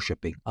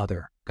worshiping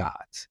other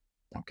gods.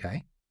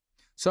 Okay?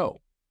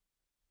 So,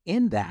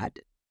 in that,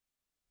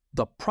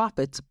 the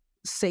prophets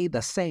say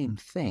the same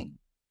thing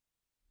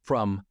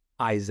from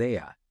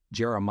Isaiah,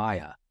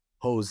 Jeremiah,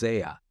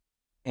 Hosea,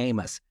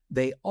 Amos.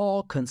 They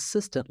all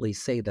consistently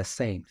say the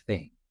same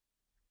thing.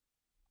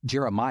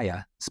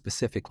 Jeremiah,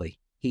 specifically,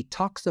 he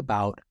talks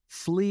about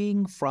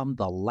fleeing from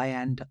the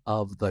land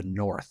of the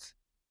north.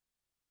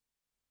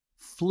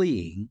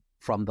 Fleeing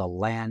from the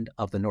land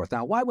of the north.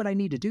 Now, why would I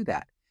need to do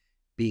that?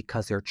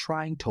 Because they're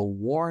trying to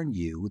warn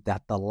you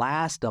that the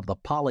last of the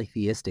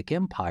polytheistic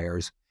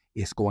empires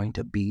is going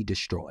to be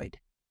destroyed.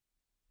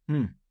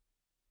 And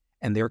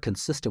they're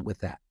consistent with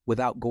that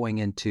without going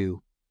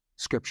into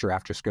scripture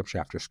after scripture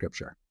after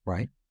scripture,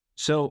 right?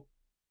 So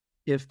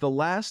if the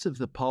last of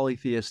the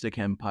polytheistic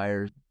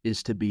empire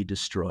is to be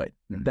destroyed,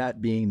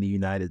 that being the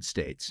United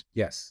States,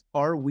 Yes.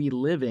 are we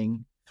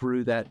living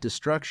through that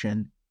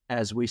destruction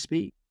as we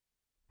speak?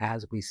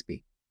 As we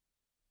speak.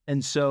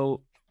 And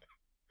so,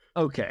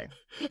 okay.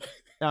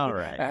 All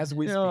right. As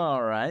we speak.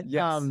 All right.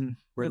 Yes.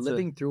 We're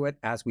living through it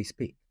as we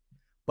speak.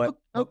 But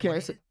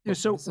okay.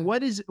 So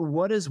what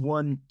does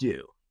one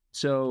do?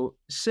 So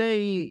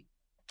say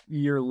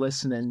you're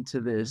listening to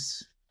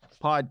this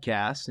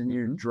podcast and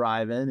you're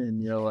driving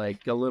and you're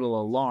like a little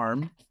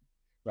alarmed.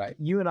 Right.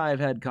 You and I have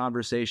had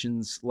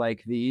conversations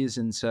like these.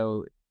 And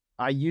so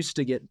I used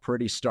to get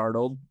pretty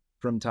startled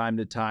from time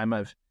to time.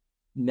 I've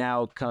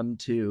now come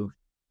to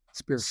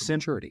spiritual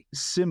maturity.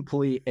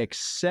 Simply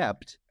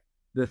accept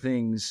the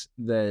things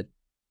that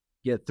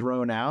get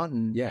thrown out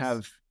and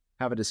have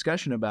a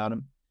discussion about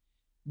them.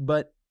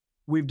 But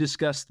we've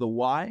discussed the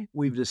why,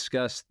 we've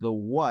discussed the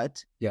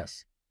what.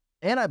 Yes.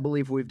 And I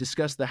believe we've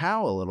discussed the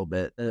how a little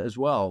bit as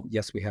well.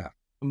 Yes, we have.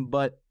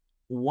 But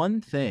one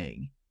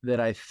thing that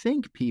I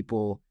think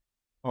people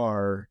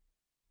are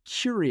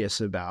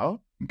curious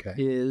about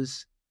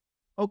is,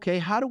 okay,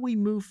 how do we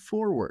move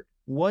forward?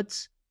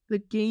 What's the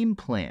game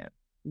plan?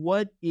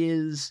 What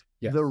is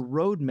the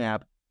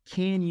roadmap?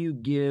 Can you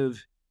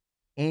give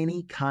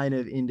any kind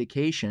of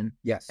indication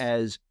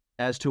as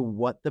to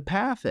what the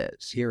path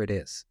is? Here it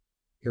is.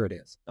 Here it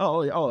is.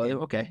 Oh,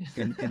 okay.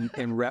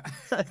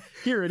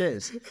 Here it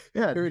is.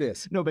 Yeah, here it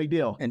is. No big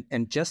deal.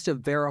 And just to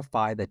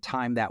verify the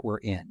time that we're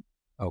in,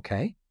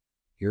 okay?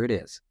 Here it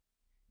is.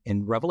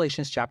 In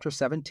Revelation chapter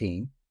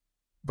 17,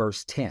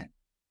 verse 10.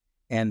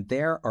 And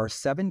there are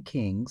 7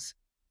 kings,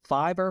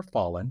 5 are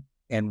fallen,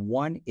 and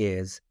 1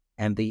 is,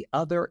 and the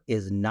other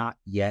is not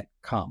yet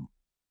come.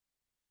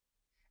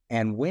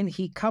 And when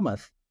he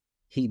cometh,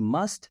 he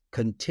must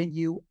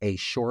continue a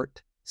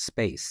short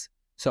space.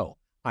 So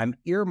I'm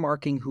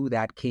earmarking who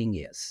that king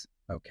is,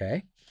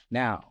 okay?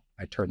 Now,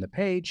 I turn the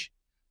page.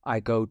 I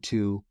go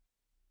to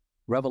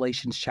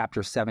Revelation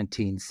chapter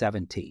 17.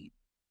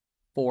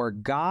 For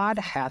God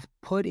hath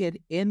put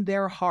it in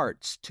their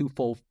hearts to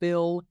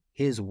fulfill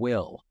his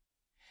will,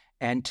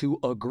 and to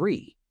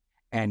agree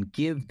and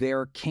give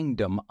their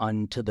kingdom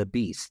unto the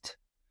beast,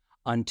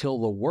 until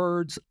the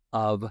words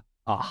of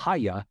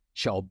Ahiah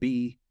shall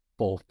be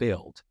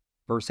fulfilled.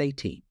 Verse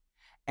 18,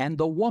 and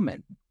the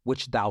woman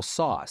which thou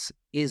sawest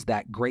is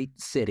that great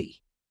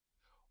city,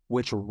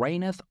 which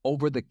reigneth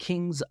over the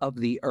kings of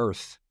the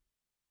earth.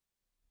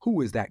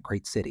 Who is that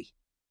great city?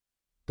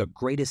 The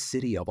greatest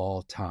city of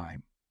all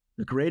time.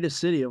 The greatest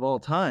city of all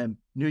time,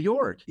 New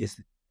York.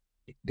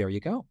 There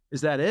you go.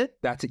 Is that it?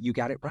 That's it. You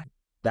got it right.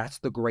 That's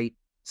the great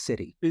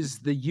city. Is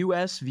the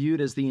U.S. viewed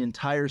as the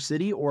entire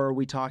city, or are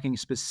we talking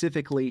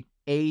specifically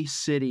a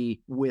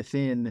city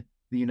within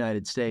the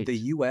United States? The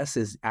U.S.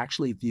 is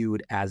actually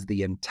viewed as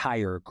the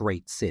entire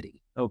great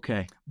city.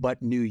 Okay.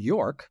 But New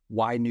York,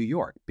 why New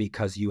York?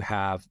 Because you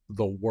have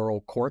the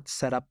World Court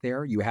set up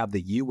there. You have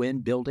the UN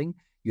building.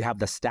 You have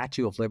the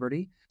Statue of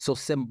Liberty. So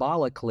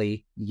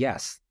symbolically,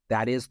 yes,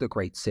 that is the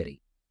great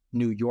city.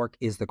 New York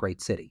is the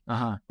great city.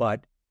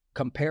 But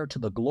compared to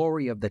the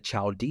glory of the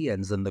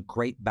Chaldeans and the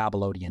great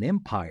Babylonian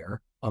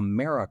Empire,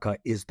 America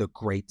is the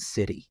great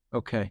city.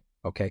 Okay.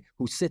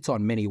 Who sits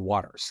on many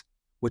waters,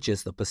 which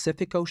is the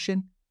Pacific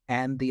Ocean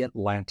and the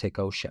Atlantic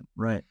Ocean.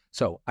 Right.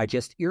 So I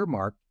just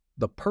earmarked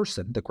the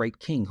person, the great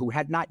king, who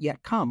had not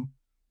yet come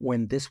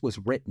when this was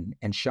written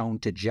and shown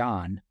to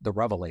John, the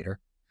Revelator,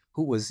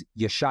 who was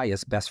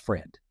Yeshua's best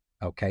friend,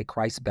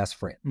 Christ's best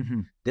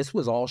friend. This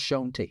was all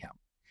shown to him,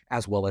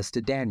 as well as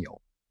to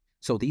Daniel.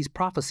 So these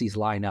prophecies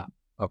line up,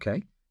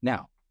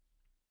 Now,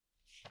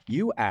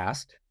 you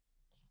asked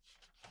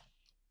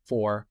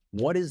for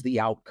what is the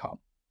outcome,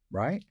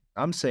 right?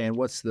 I'm saying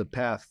what's the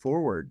path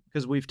forward?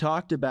 Because we've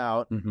talked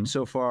about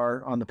so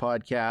far on the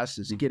podcast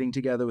is getting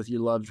together with your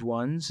loved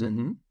ones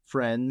and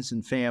friends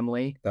and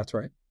family. That's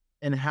right.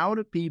 And how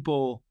do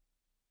people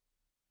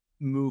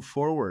move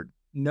forward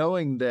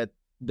knowing that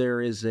there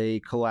is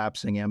a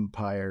collapsing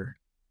empire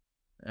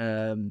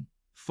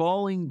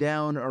falling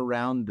down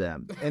around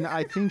them? And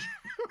I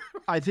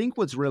think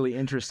what's really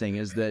interesting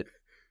is that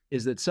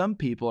some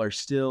people are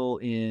still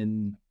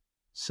in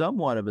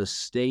somewhat of a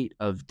state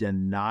of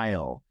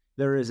denial.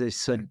 There is a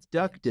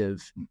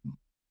seductive,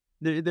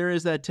 there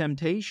is that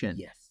temptation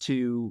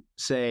to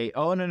say,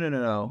 oh,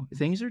 no.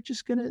 Things are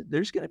just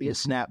there's going to be a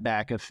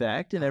snapback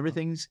effect and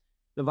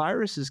the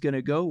virus is going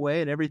to go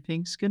away and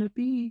everything's going to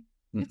be,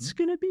 it's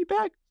going to be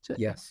back to,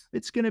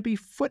 it's going to be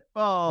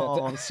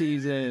football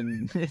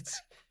season.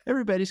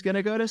 Everybody's going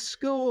to go to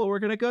school. We're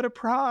going to go to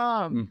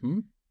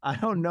prom. I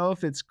don't know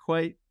if it's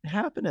quite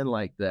happening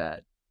like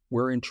that.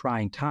 We're in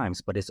trying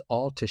times, but it's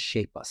all to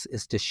shape us.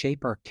 It's to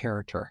shape our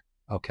character,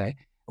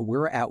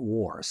 We're at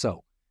war.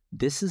 So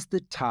this is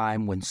the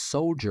time when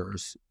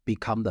soldiers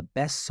become the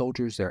best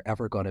soldiers they're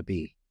ever going to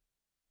be.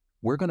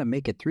 We're going to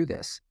make it through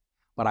this,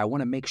 but I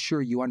want to make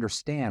sure you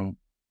understand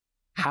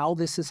how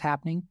this is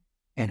happening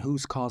and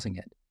who's causing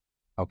it,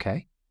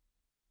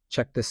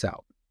 Check this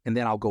out. And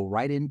then I'll go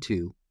right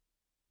into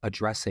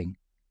addressing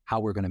how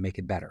we're going to make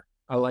it better.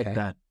 I like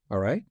that. All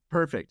right?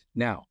 Perfect.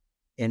 Now,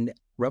 in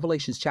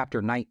Revelations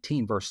chapter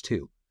 19, verse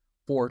 2,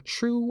 for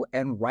true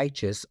and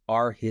righteous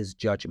are his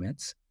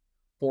judgments,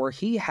 for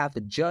he hath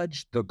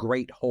judged the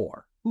great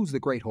whore. Who's the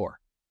great whore?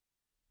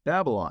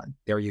 Babylon.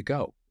 There you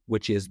go,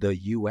 which is the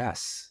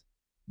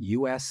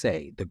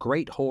USA, the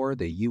great whore,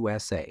 the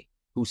USA,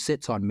 who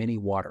sits on many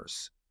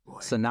waters,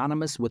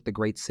 synonymous with the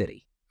great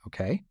city,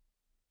 okay?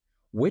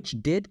 Which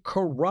did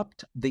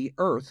corrupt the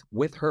earth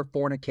with her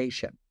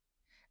fornication,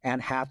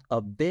 and hath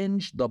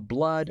avenged the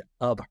blood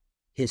of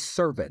his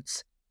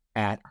servants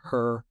at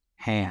her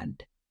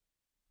hand.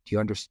 Do you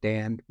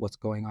understand what's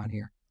going on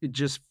here?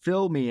 Just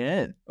fill me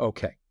in.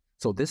 Okay,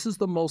 so this is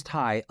the Most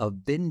High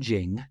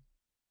avenging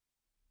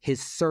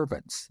his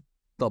servants,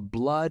 the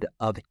blood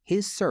of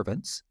his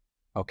servants,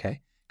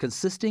 okay,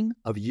 consisting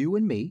of you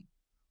and me,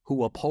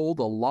 who uphold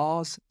the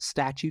laws,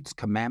 statutes,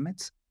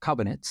 commandments,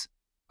 covenants,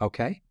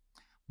 okay,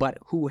 but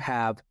who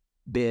have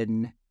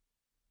been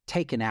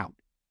taken out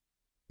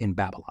in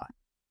Babylon,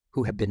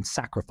 who have been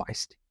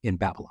sacrificed in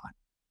Babylon,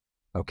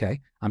 okay?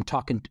 I'm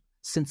talking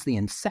since the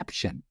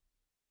inception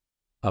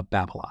of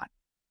Babylon,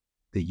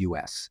 the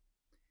U.S.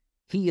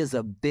 He is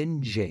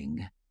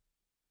avenging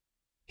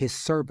his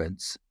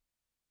servants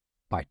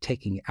by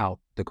taking out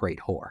the great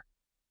whore.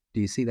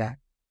 Do you see that?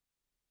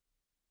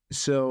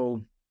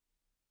 So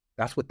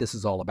that's what this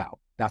is all about.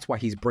 That's why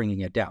he's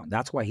bringing it down.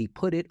 That's why he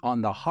put it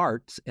on the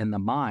hearts and the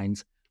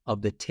minds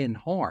of the 10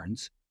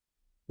 horns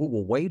who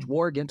will wage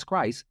war against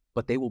Christ,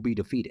 but they will be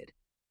defeated.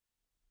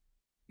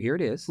 Here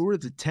it is. who are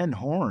the 10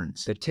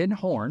 horns? The 10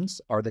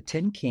 horns are the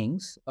 10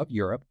 kings of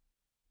Europe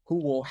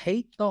who will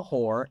hate the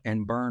whore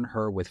and burn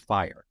her with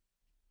fire.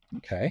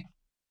 Okay.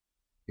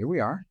 Here we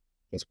are.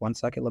 Just one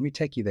second. Let me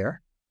take you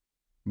there.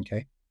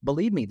 Okay.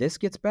 Believe me, this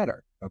gets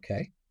better.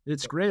 Okay.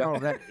 It's great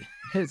already.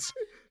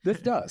 This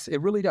does.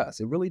 It really does.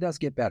 It really does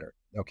get better.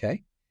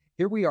 Okay.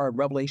 Here we are in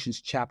Revelations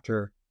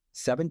chapter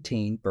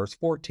 17, verse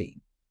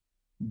 14.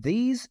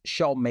 These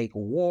shall make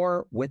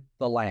war with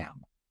the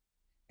Lamb,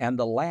 and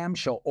the Lamb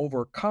shall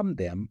overcome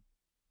them,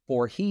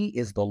 for he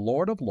is the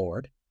Lord of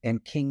lords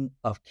and King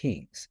of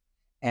kings.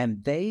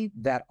 And they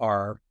that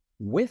are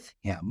with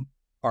him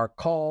are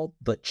called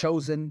the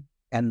chosen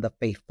and the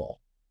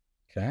faithful.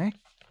 Okay.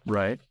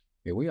 Right.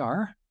 Here we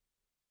are.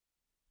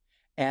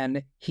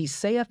 And he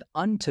saith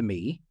unto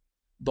me,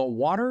 the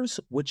waters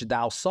which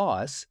thou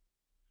sawest,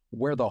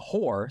 where the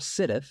whore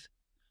sitteth,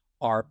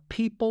 are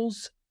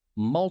peoples,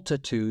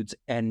 multitudes,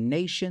 and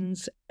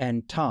nations,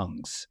 and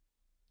tongues.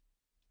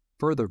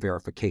 Further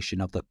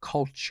verification of the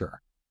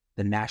culture,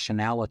 the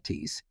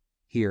nationalities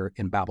here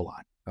in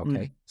Babylon.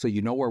 Okay, so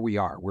you know where we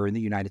are. We're in the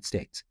United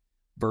States.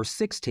 Verse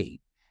 16,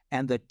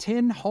 and the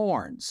 10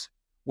 horns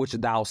which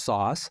thou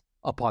sawest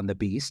upon the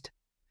beast,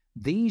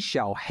 these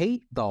shall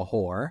hate the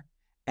whore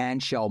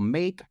and shall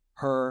make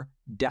her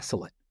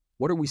desolate.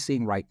 What are we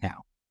seeing right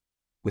now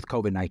with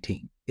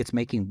COVID-19? It's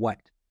making what?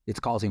 It's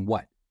causing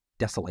what?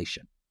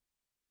 Desolation.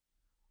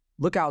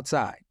 Look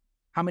outside.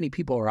 How many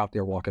people are out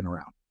there walking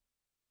around?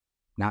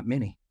 Not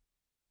many.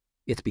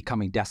 It's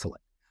becoming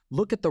desolate.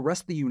 Look at the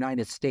rest of the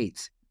United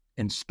States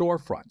and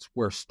storefronts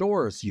where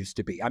stores used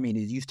to be. I mean,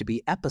 it used to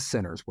be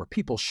epicenters where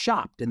people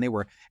shopped and they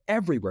were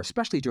everywhere,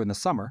 especially during the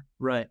summer.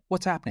 Right.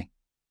 What's happening?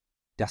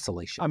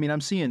 Desolation. I mean,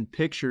 I'm seeing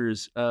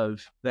pictures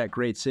of that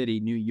great city,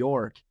 New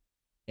York,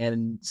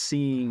 and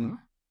seeing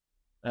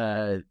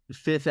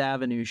Fifth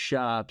Avenue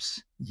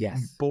shops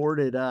Yes.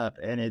 boarded up,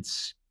 and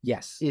it's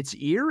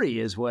eerie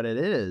is what it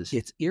is.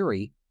 It's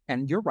eerie,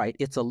 and you're right,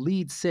 it's a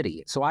lead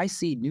city. So I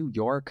see New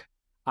York,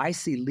 I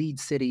see lead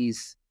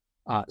cities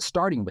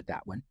starting with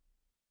that one,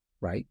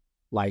 right?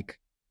 Like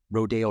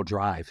Rodeo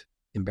Drive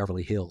in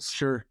Beverly Hills.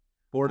 Sure.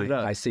 Boarded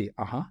up. I see,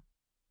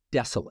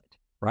 desolate,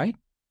 right?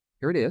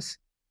 Here it is.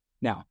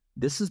 Now,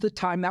 this is the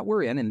time that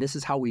we're in, and this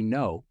is how we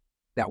know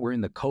that we're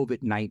in the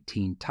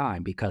COVID-19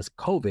 time, because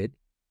COVID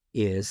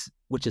is,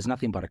 which is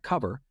nothing but a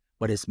cover,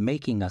 but is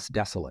making us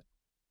desolate.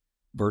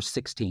 Verse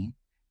 16,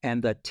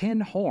 and the 10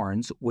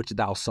 horns which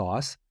thou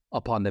sawest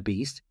upon the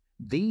beast,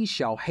 these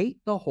shall hate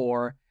the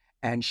whore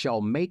and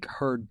shall make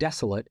her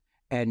desolate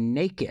and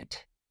naked,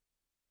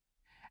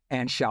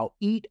 and shall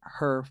eat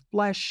her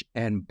flesh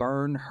and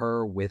burn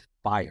her with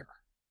fire.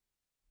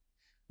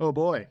 Oh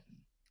boy.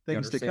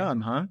 Things to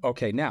come, huh?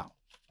 Okay, now,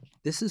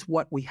 this is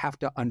what we have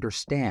to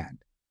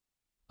understand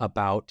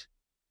about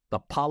the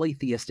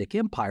polytheistic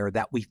empire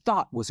that we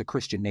thought was a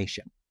Christian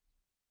nation.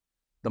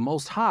 The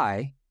Most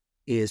High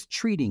is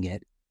treating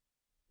it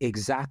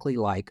exactly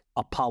like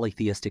a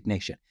polytheistic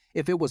nation.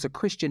 If it was a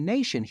Christian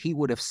nation, he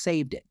would have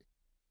saved it.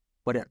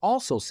 But it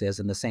also says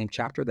in the same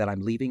chapter that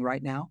I'm leaving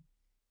right now,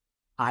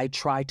 I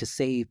tried to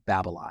save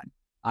Babylon.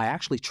 I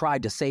actually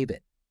tried to save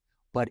it,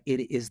 but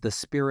it is the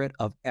spirit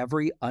of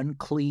every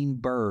unclean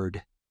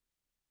bird.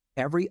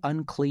 Every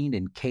unclean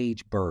and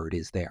caged bird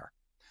is there.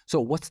 So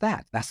what's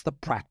that? That's the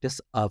practice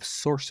of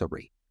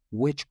sorcery,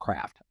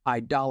 witchcraft,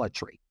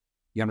 idolatry.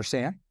 You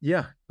understand?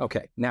 Yeah.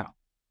 Okay, now,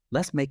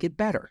 let's make it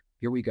better.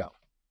 Here we go.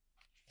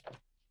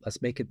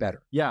 Let's make it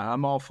better. Yeah,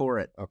 I'm all for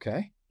it.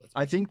 Okay?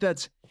 I think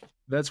that's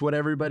That's what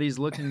everybody's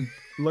looking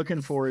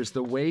for, is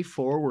the way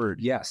forward.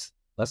 Yes.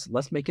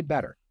 Let's make it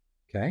better.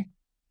 Okay.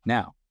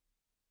 Now,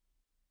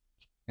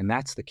 and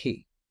that's the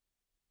key.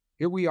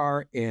 Here we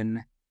are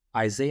in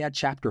Isaiah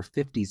chapter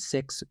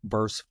 56,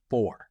 verse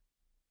 4.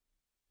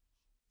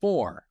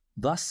 For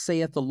thus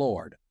saith the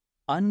Lord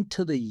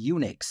unto the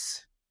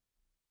eunuchs.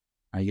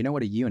 Now, you know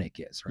what a eunuch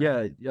is,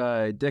 right?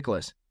 Yeah,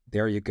 dickless.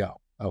 There you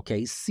go.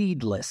 Okay,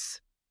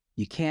 seedless.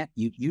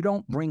 You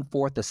don't bring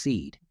forth a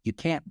seed. You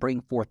can't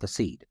bring forth a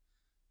seed.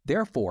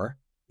 Therefore,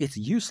 it's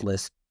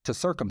useless to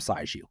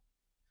circumcise you.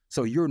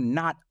 So you're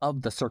not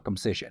of the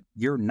circumcision.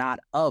 You're not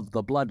of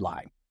the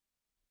bloodline.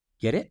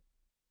 Get it?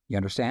 You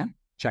understand?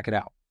 Check it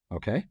out.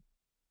 Okay?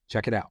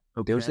 Check it out.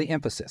 Okay. There's the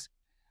emphasis.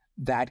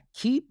 That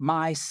keep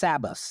my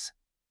Sabbaths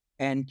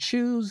and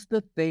choose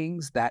the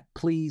things that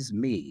please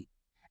me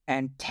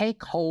and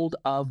take hold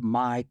of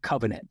my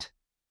covenant.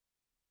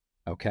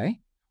 Okay?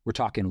 We're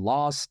talking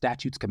laws,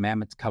 statutes,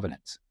 commandments,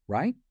 covenants,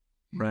 right?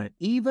 Right.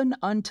 Even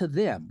unto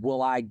them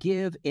will I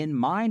give in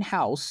mine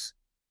house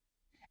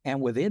and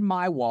within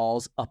my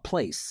walls a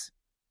place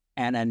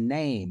and a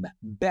name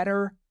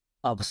better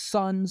of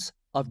sons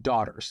of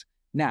daughters.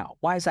 Now,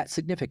 why is that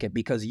significant?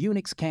 Because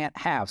eunuchs can't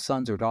have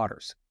sons or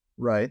daughters.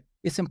 Right.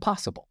 It's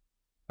impossible.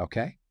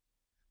 Okay?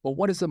 But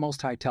what is the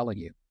Most High telling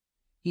you?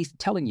 He's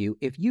telling you,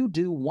 if you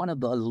do one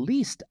of the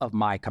least of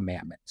my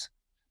commandments,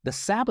 the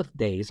Sabbath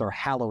days are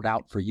hallowed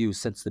out for you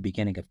since the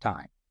beginning of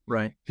time.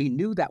 Right. He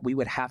knew that we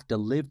would have to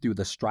live through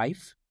the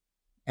strife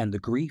and the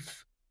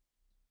grief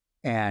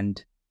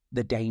and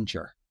the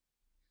danger.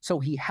 So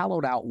he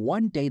hallowed out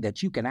one day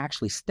that you can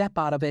actually step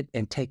out of it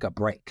and take a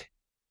break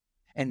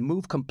and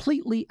move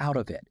completely out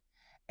of it.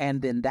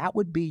 And then that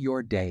would be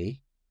your day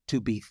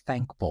to be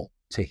thankful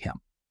to him.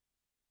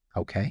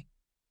 Okay?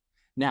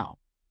 Now,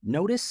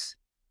 notice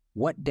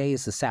what day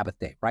is the Sabbath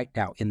day right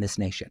now in this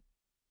nation?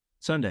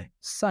 Sunday.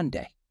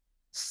 Sunday.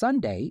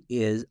 Sunday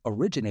is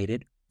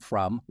originated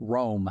from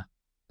Rome,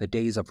 the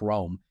days of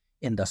Rome,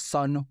 in the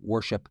sun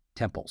worship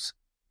temples.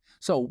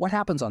 So what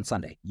happens on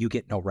Sunday? You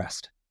get no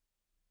rest.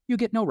 You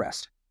get no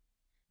rest.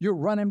 You're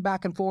running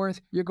back and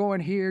forth. You're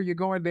going here, you're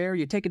going there.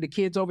 You're taking the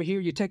kids over here,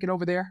 you're taking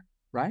over there,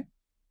 right?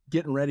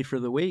 Getting ready for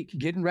the week.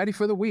 Getting ready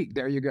for the week.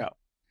 There you go.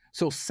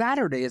 So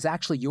Saturday is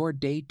actually your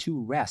day to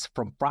rest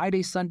from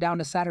Friday sundown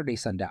to Saturday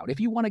sundown.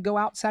 If you want to go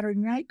out Saturday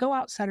night, go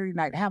out Saturday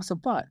night, have some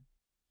fun.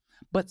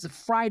 But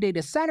Friday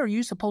to Saturday,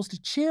 you're supposed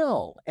to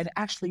chill and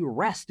actually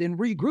rest and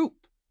regroup.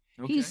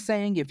 Okay. He's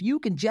saying if you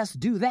can just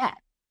do that,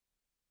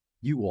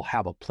 you will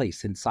have a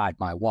place inside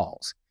my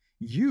walls.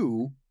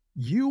 You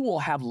will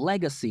have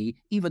legacy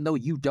even though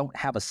you don't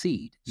have a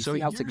seed. So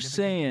you're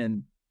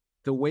saying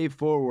the way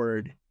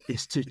forward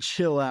is to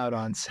chill out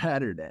on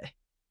Saturday.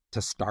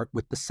 To start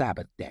with the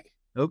Sabbath day.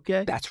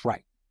 Okay. That's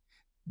right.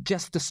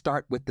 Just to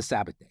start with the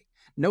Sabbath day.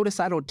 Notice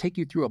I don't take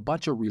you through a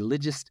bunch of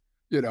religious,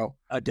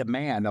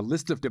 a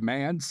list of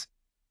demands.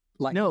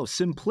 No,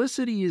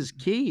 simplicity is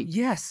key.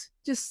 Yes,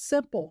 just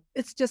simple.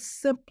 It's just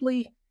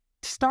simply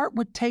start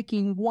with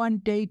taking one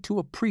day to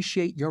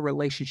appreciate your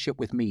relationship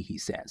with me, he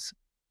says.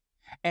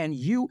 And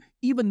you,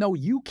 even though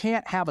you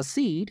can't have a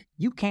seed,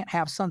 you can't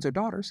have sons or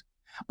daughters,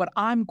 but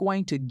I'm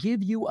going to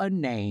give you a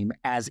name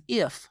as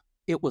if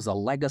it was a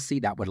legacy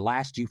that would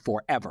last you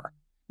forever.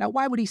 Now,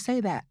 why would he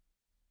say that?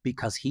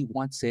 Because he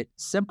wants it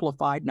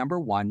simplified, number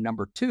one.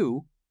 Number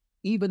two,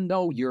 even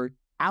though you're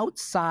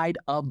outside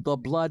of the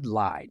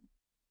bloodline.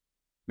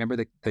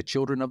 Remember the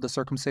children of the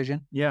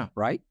circumcision? Yeah.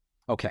 Right?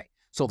 Okay.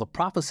 So the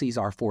prophecies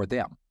are for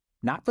them,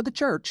 not for the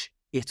church.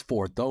 It's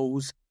for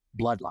those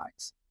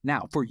bloodlines.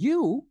 Now, for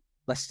you,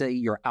 let's say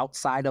you're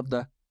outside of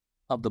the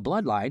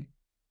bloodline,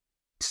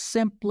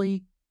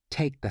 simply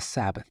take the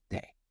Sabbath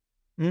day.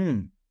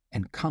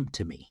 And come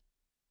to me.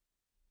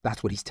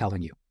 That's what he's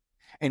telling you.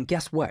 And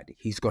guess what?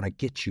 He's going to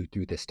get you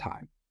through this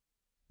time.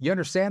 You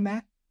understand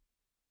that?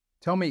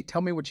 Tell me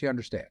what you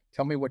understand.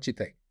 Tell me what you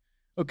think.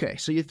 Okay,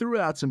 so you threw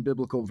out some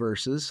biblical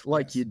verses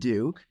like Yes. you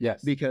do.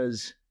 Yes.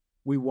 Because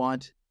we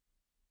want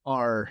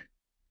our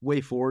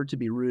way forward to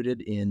be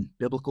rooted in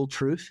biblical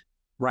truth.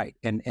 Right.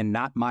 And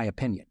not my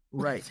opinion.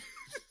 Right.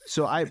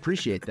 So I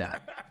appreciate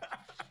that.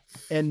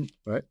 And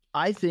right.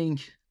 I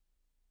think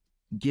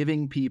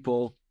giving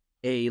people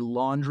a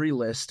laundry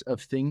list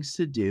of things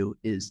to do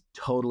is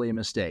totally a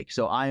mistake.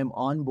 So I am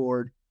on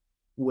board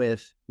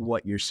with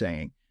what you're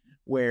saying,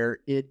 where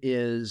it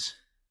is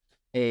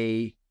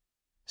a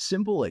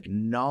simple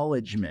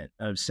acknowledgement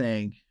of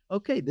saying,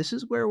 okay, this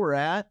is where we're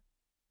at,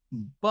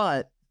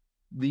 but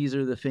these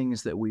are the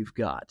things that we've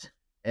got.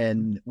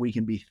 And we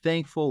can be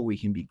thankful, we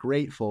can be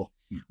grateful.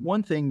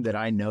 One thing that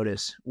I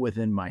notice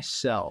within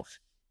myself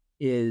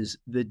is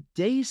the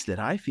days that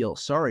I feel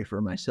sorry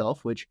for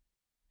myself, which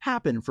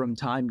happen from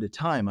time to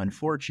time,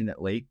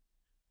 unfortunately,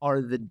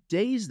 are the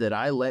days that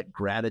I let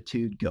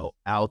gratitude go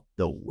out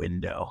the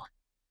window.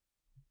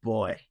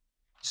 Boy.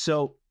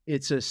 So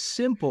it's a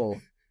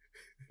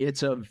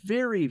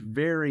very,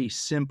 very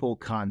simple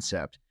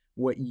concept,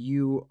 what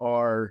you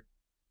are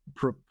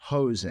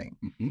proposing.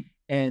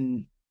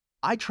 And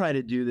I try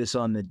to do this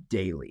on the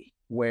daily,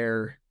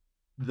 where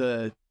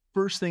the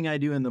first thing I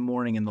do in the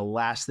morning and the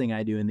last thing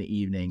I do in the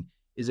evening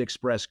is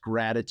express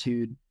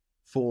gratitude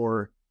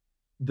for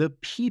the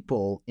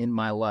people in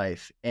my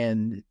life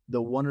and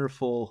the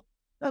wonderful,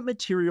 not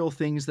material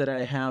things that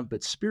I have,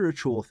 but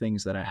spiritual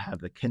things that I have,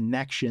 the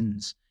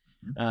connections,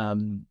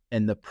 and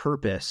the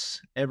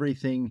purpose,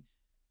 everything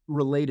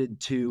related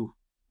to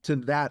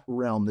that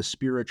realm, the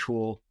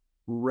spiritual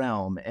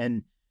realm.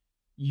 And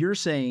you're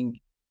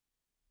saying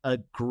a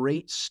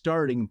great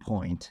starting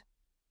point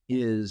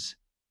is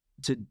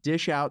to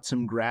dish out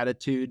some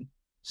gratitude,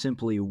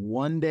 simply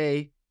one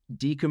day,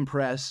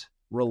 decompress,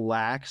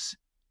 relax,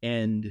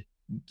 and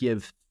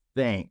give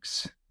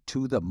thanks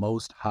to the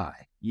Most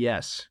High.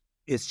 Yes.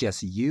 It's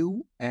just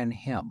you and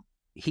him.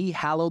 He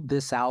hallowed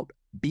this out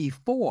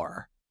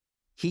before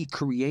he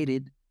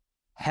created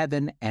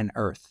heaven and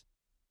earth.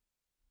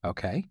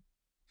 Okay?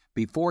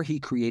 Before he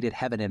created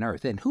heaven and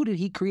earth. And who did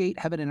he create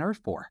heaven and earth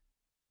for?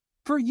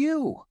 For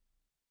you.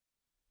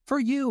 For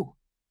you.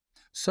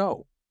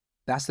 So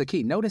that's the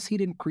key. Notice he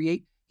didn't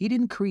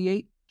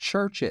create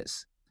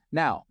churches.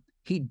 Now,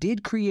 he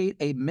did create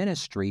a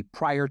ministry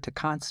prior to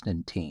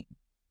Constantine,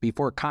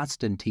 before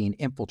Constantine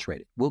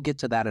infiltrated. We'll get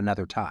to that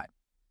another time.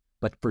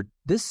 But for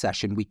this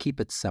session, we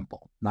keep it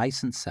simple,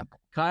 nice and simple.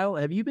 Kyle,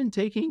 have you been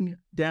taking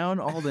down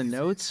all the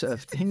notes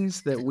of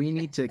things that we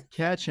need to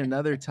catch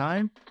another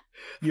time?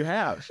 You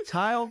have.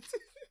 Kyle,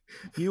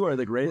 you are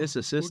the greatest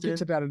assistant. We'll get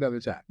to that another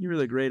time. You're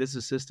the greatest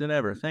assistant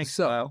ever. Thanks,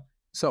 Kyle.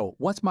 So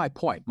what's my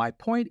point? My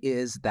point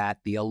is that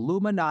the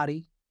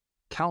Illuminati,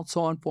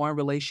 Council on Foreign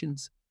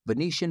Relations,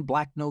 Venetian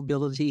Black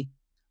Nobility,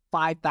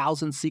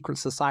 5,000 secret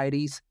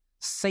societies,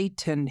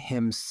 Satan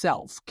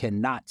himself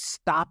cannot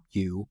stop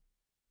you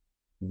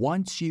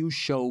once you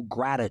show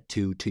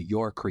gratitude to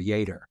your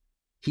Creator.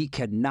 He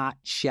cannot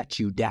shut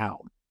you down.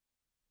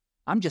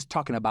 I'm just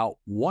talking about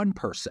one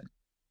person.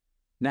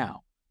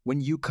 Now,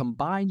 when you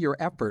combine your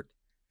effort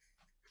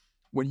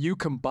with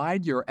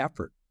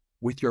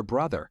your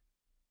brother,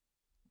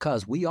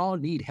 because we all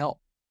need help.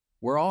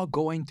 We're all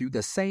going through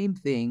the same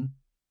thing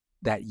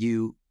that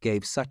you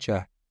gave such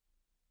a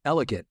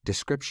elegant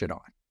description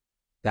on,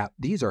 that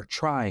these are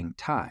trying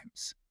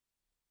times.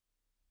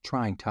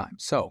 Trying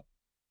times. So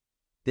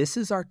this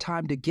is our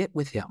time to get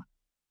with him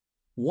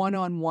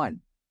one-on-one.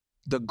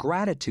 The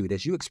gratitude,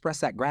 as you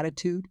express that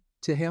gratitude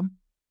to him,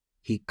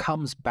 he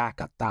comes back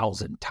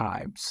 1,000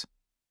 times.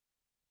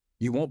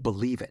 You won't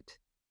believe it.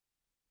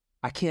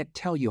 I can't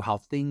tell you how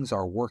things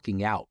are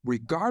working out,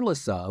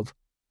 regardless of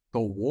the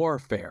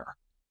warfare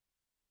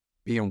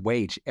being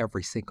waged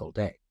every single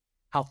day.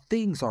 How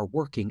things are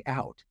working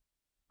out.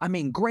 I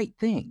mean, great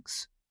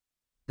things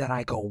that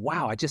I go,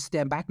 wow, I just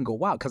stand back and go,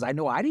 wow, because I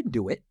know I didn't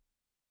do it.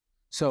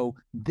 So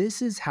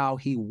this is how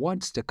he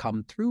wants to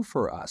come through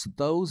for us,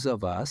 those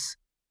of us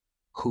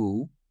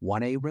who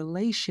want a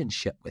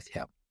relationship with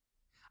him.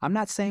 I'm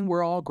not saying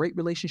we're all great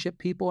relationship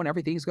people and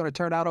everything's going to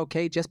turn out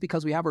okay just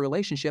because we have a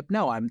relationship.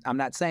 No, I'm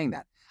not saying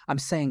that. I'm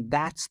saying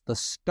that's the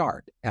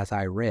start, as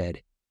I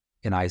read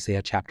in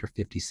Isaiah chapter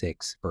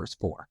 56, verse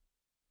 4.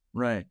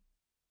 Right.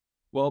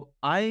 Well,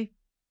 I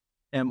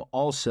am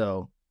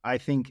also, I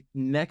think,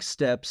 next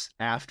steps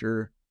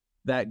after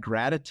that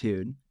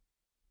gratitude,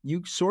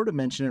 you sort of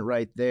mentioned it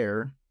right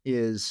there,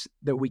 is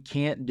that we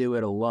can't do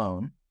it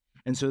alone.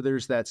 And so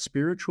there's that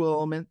spiritual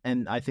element,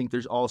 and I think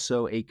there's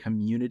also a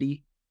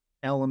community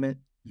element.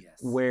 Yes.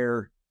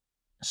 Where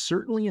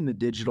certainly in the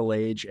digital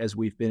age, as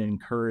we've been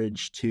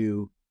encouraged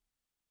to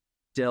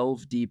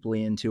delve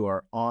deeply into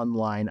our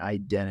online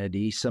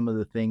identity, some of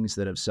the things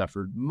that have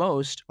suffered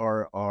most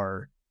are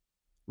our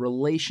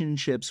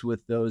relationships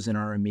with those in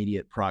our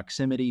immediate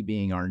proximity,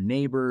 being our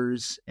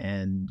neighbors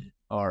and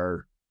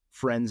our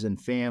friends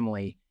and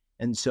family.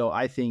 And so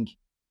I think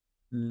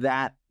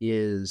that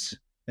is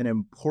an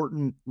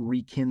important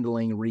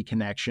rekindling,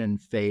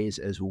 reconnection phase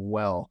as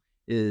well,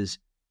 is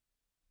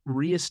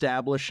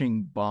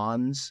reestablishing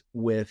bonds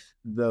with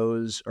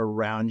those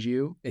around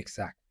you.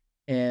 Exactly.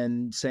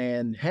 And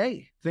saying,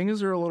 hey,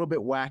 things are a little bit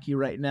wacky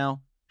right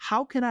now.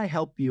 How can I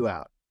help you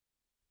out?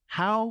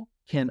 How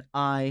can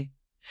I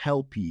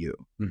help you?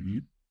 Mm-hmm.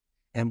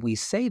 And we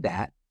say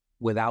that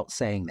without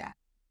saying that,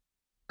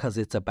 because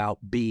it's about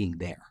being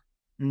there.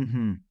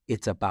 Mm-hmm.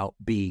 It's about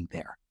being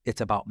there.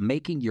 It's about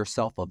making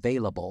yourself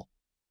available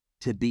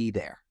to be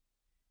there.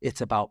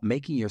 It's about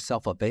making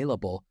yourself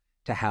available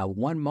to have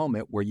one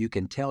moment where you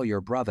can tell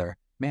your brother,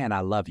 man,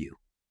 I love you.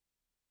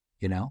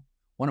 You know,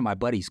 one of my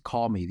buddies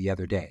called me the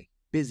other day.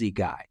 Busy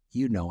guy,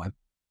 you know him.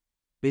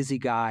 Busy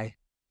guy.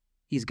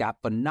 He's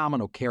got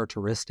phenomenal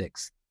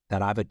characteristics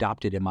that I've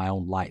adopted in my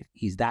own life.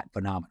 He's that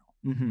phenomenal.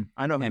 Mm-hmm.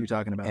 I know who you're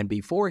talking about. And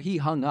before he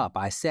hung up,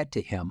 I said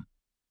to him,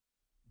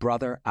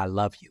 brother, I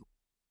love you.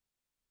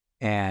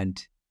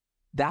 And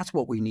that's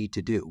what we need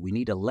to do. We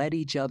need to let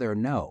each other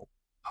know,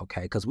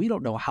 okay? Because we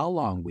don't know how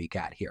long we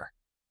got here,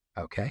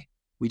 okay?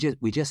 We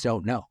just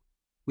don't know.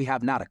 We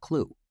have not a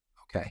clue,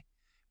 okay?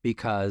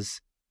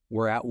 Because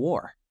we're at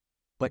war.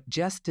 But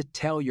just to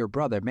tell your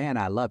brother, man,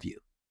 I love you.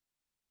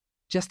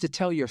 Just to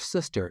tell your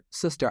sister,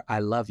 I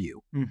love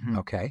you, mm-hmm.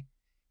 okay?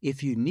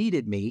 If you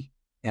needed me,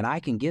 and I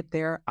can get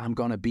there, I'm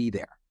going to be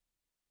there.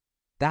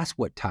 That's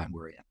what time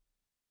we're in.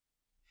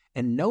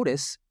 And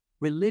notice,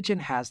 religion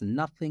has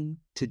nothing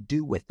to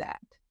do with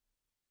that.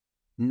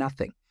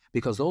 Nothing.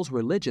 Because those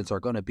religions are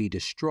going to be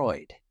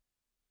destroyed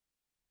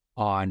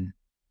on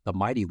the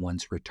Mighty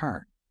One's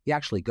return. He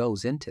actually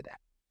goes into that.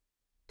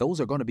 Those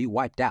are going to be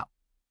wiped out.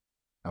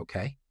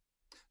 Okay?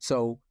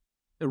 So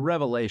the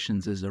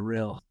Revelations is a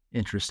real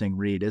interesting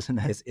read, isn't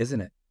it?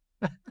 Isn't it?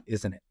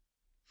 Isn't it?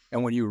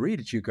 And when you read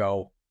it, you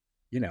go,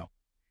 and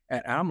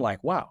I'm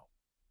like, wow,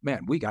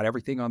 man, we got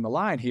everything on the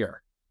line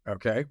here.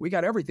 Okay? We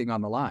got everything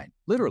on the line,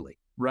 literally.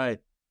 Right.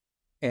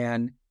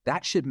 And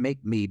that should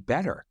make me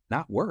better,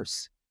 not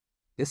worse.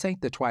 This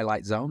ain't the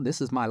Twilight Zone. This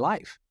is my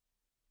life.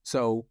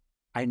 So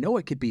I know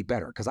it could be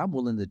better because I'm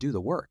willing to do the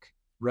work.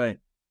 Right.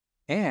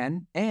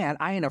 And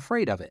I ain't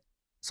afraid of it.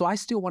 So I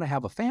still want to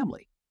have a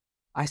family.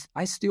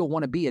 I still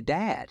want to be a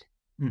dad.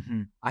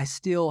 Mm-hmm. I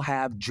still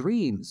have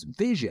dreams,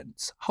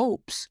 visions,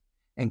 hopes.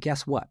 And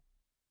guess what?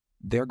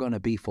 They're going to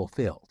be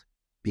fulfilled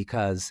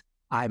because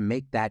I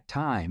make that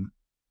time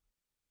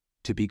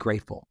to be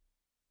grateful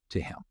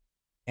to him.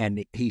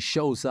 And he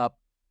shows up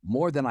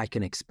more than I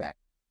can expect,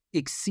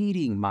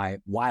 exceeding my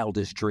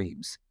wildest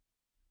dreams.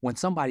 When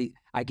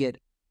I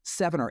get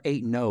 7 or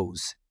 8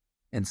 no's,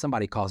 and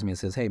somebody calls me and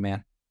says, hey,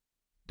 man,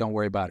 don't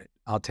worry about it.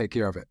 I'll take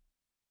care of it.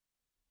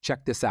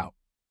 Check this out.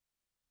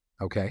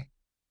 Okay?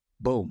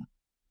 Boom.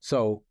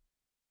 So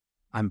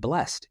I'm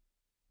blessed.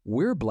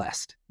 We're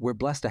blessed. We're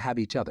blessed to have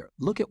each other.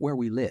 Look at where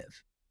we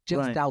live.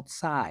 Just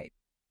outside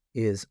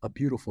is a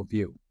beautiful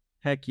view.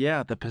 Heck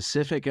yeah, the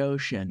Pacific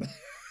Ocean.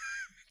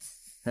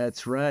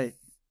 That's right.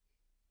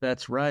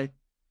 That's right.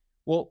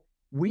 Well,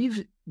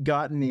 we've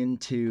gotten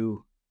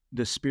into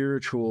the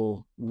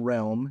spiritual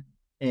realm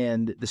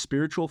and the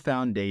spiritual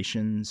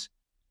foundations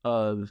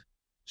of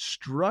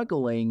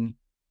struggling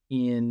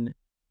in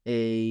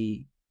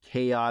a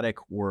chaotic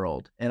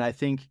world. And I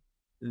think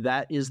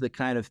that is the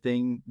kind of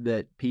thing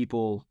that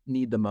people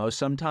need the most.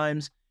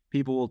 Sometimes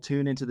people will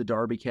tune into the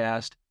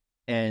DarbyCast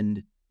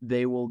and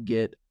they will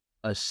get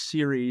a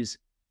series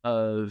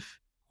of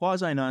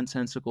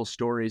quasi-nonsensical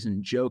stories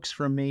and jokes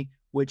from me,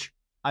 which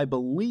I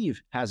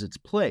believe has its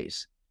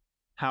place.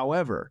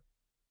 However,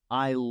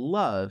 I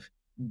love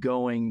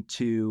going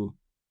to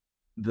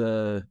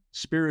the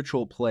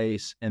spiritual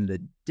place and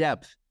the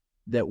depth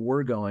that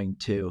we're going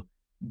to.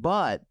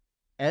 But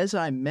as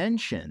I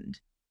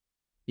mentioned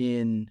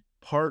in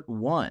part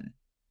 1,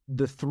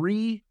 the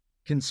 3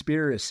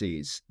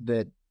 conspiracies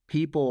that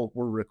people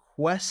were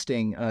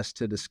requesting us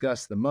to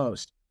discuss the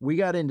most, we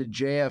got into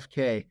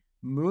JFK,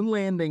 moon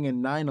landing,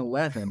 and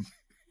 9/11,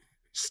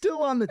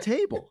 still on the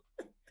table.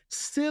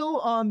 Still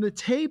on the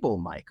table,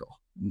 Michael.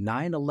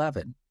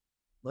 9/11.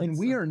 And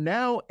we are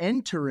now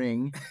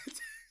entering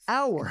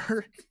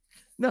our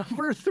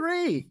number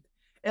 3.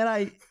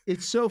 And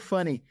it's so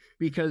funny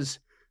because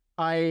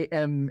I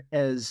am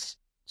as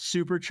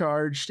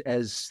supercharged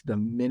as the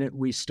minute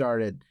we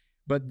started,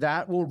 but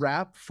that will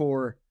wrap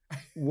for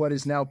what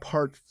is now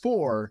part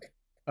 4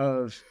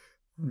 of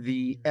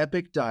the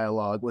epic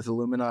dialogue with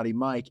Illuminati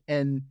Mike.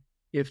 And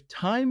if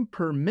time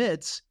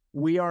permits,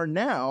 we are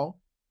now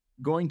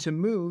going to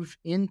move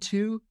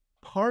into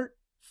part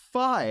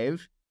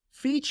 5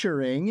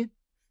 featuring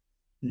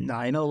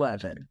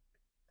 9/11.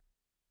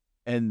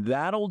 And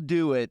that'll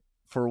do it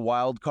for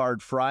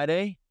Wildcard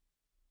Friday.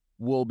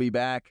 We'll be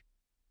back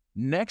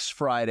next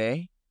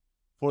Friday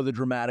for the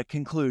dramatic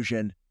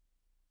conclusion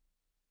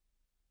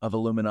of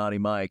Illuminati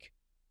Mike,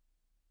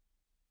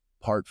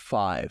 part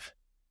 5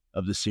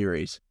 of the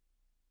series.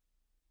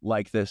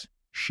 Like this,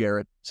 share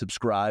it,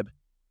 subscribe.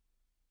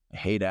 I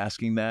hate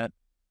asking that,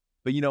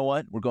 but you know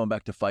what? We're going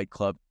back to Fight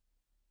Club.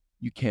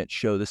 You can't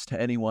show this to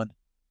anyone.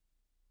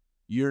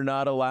 You're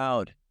not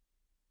allowed.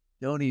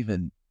 Don't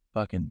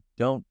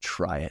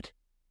try it.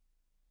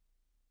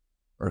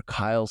 Or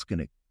Kyle's going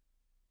to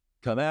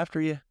come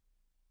after you.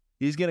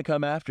 He's going to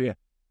come after you.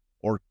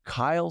 Or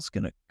Kyle's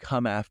going to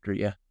come after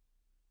you.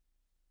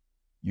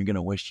 You're going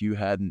to wish you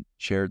hadn't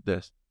shared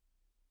this.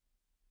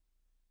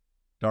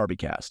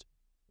 DarbyCast,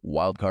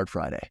 Wildcard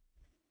Friday.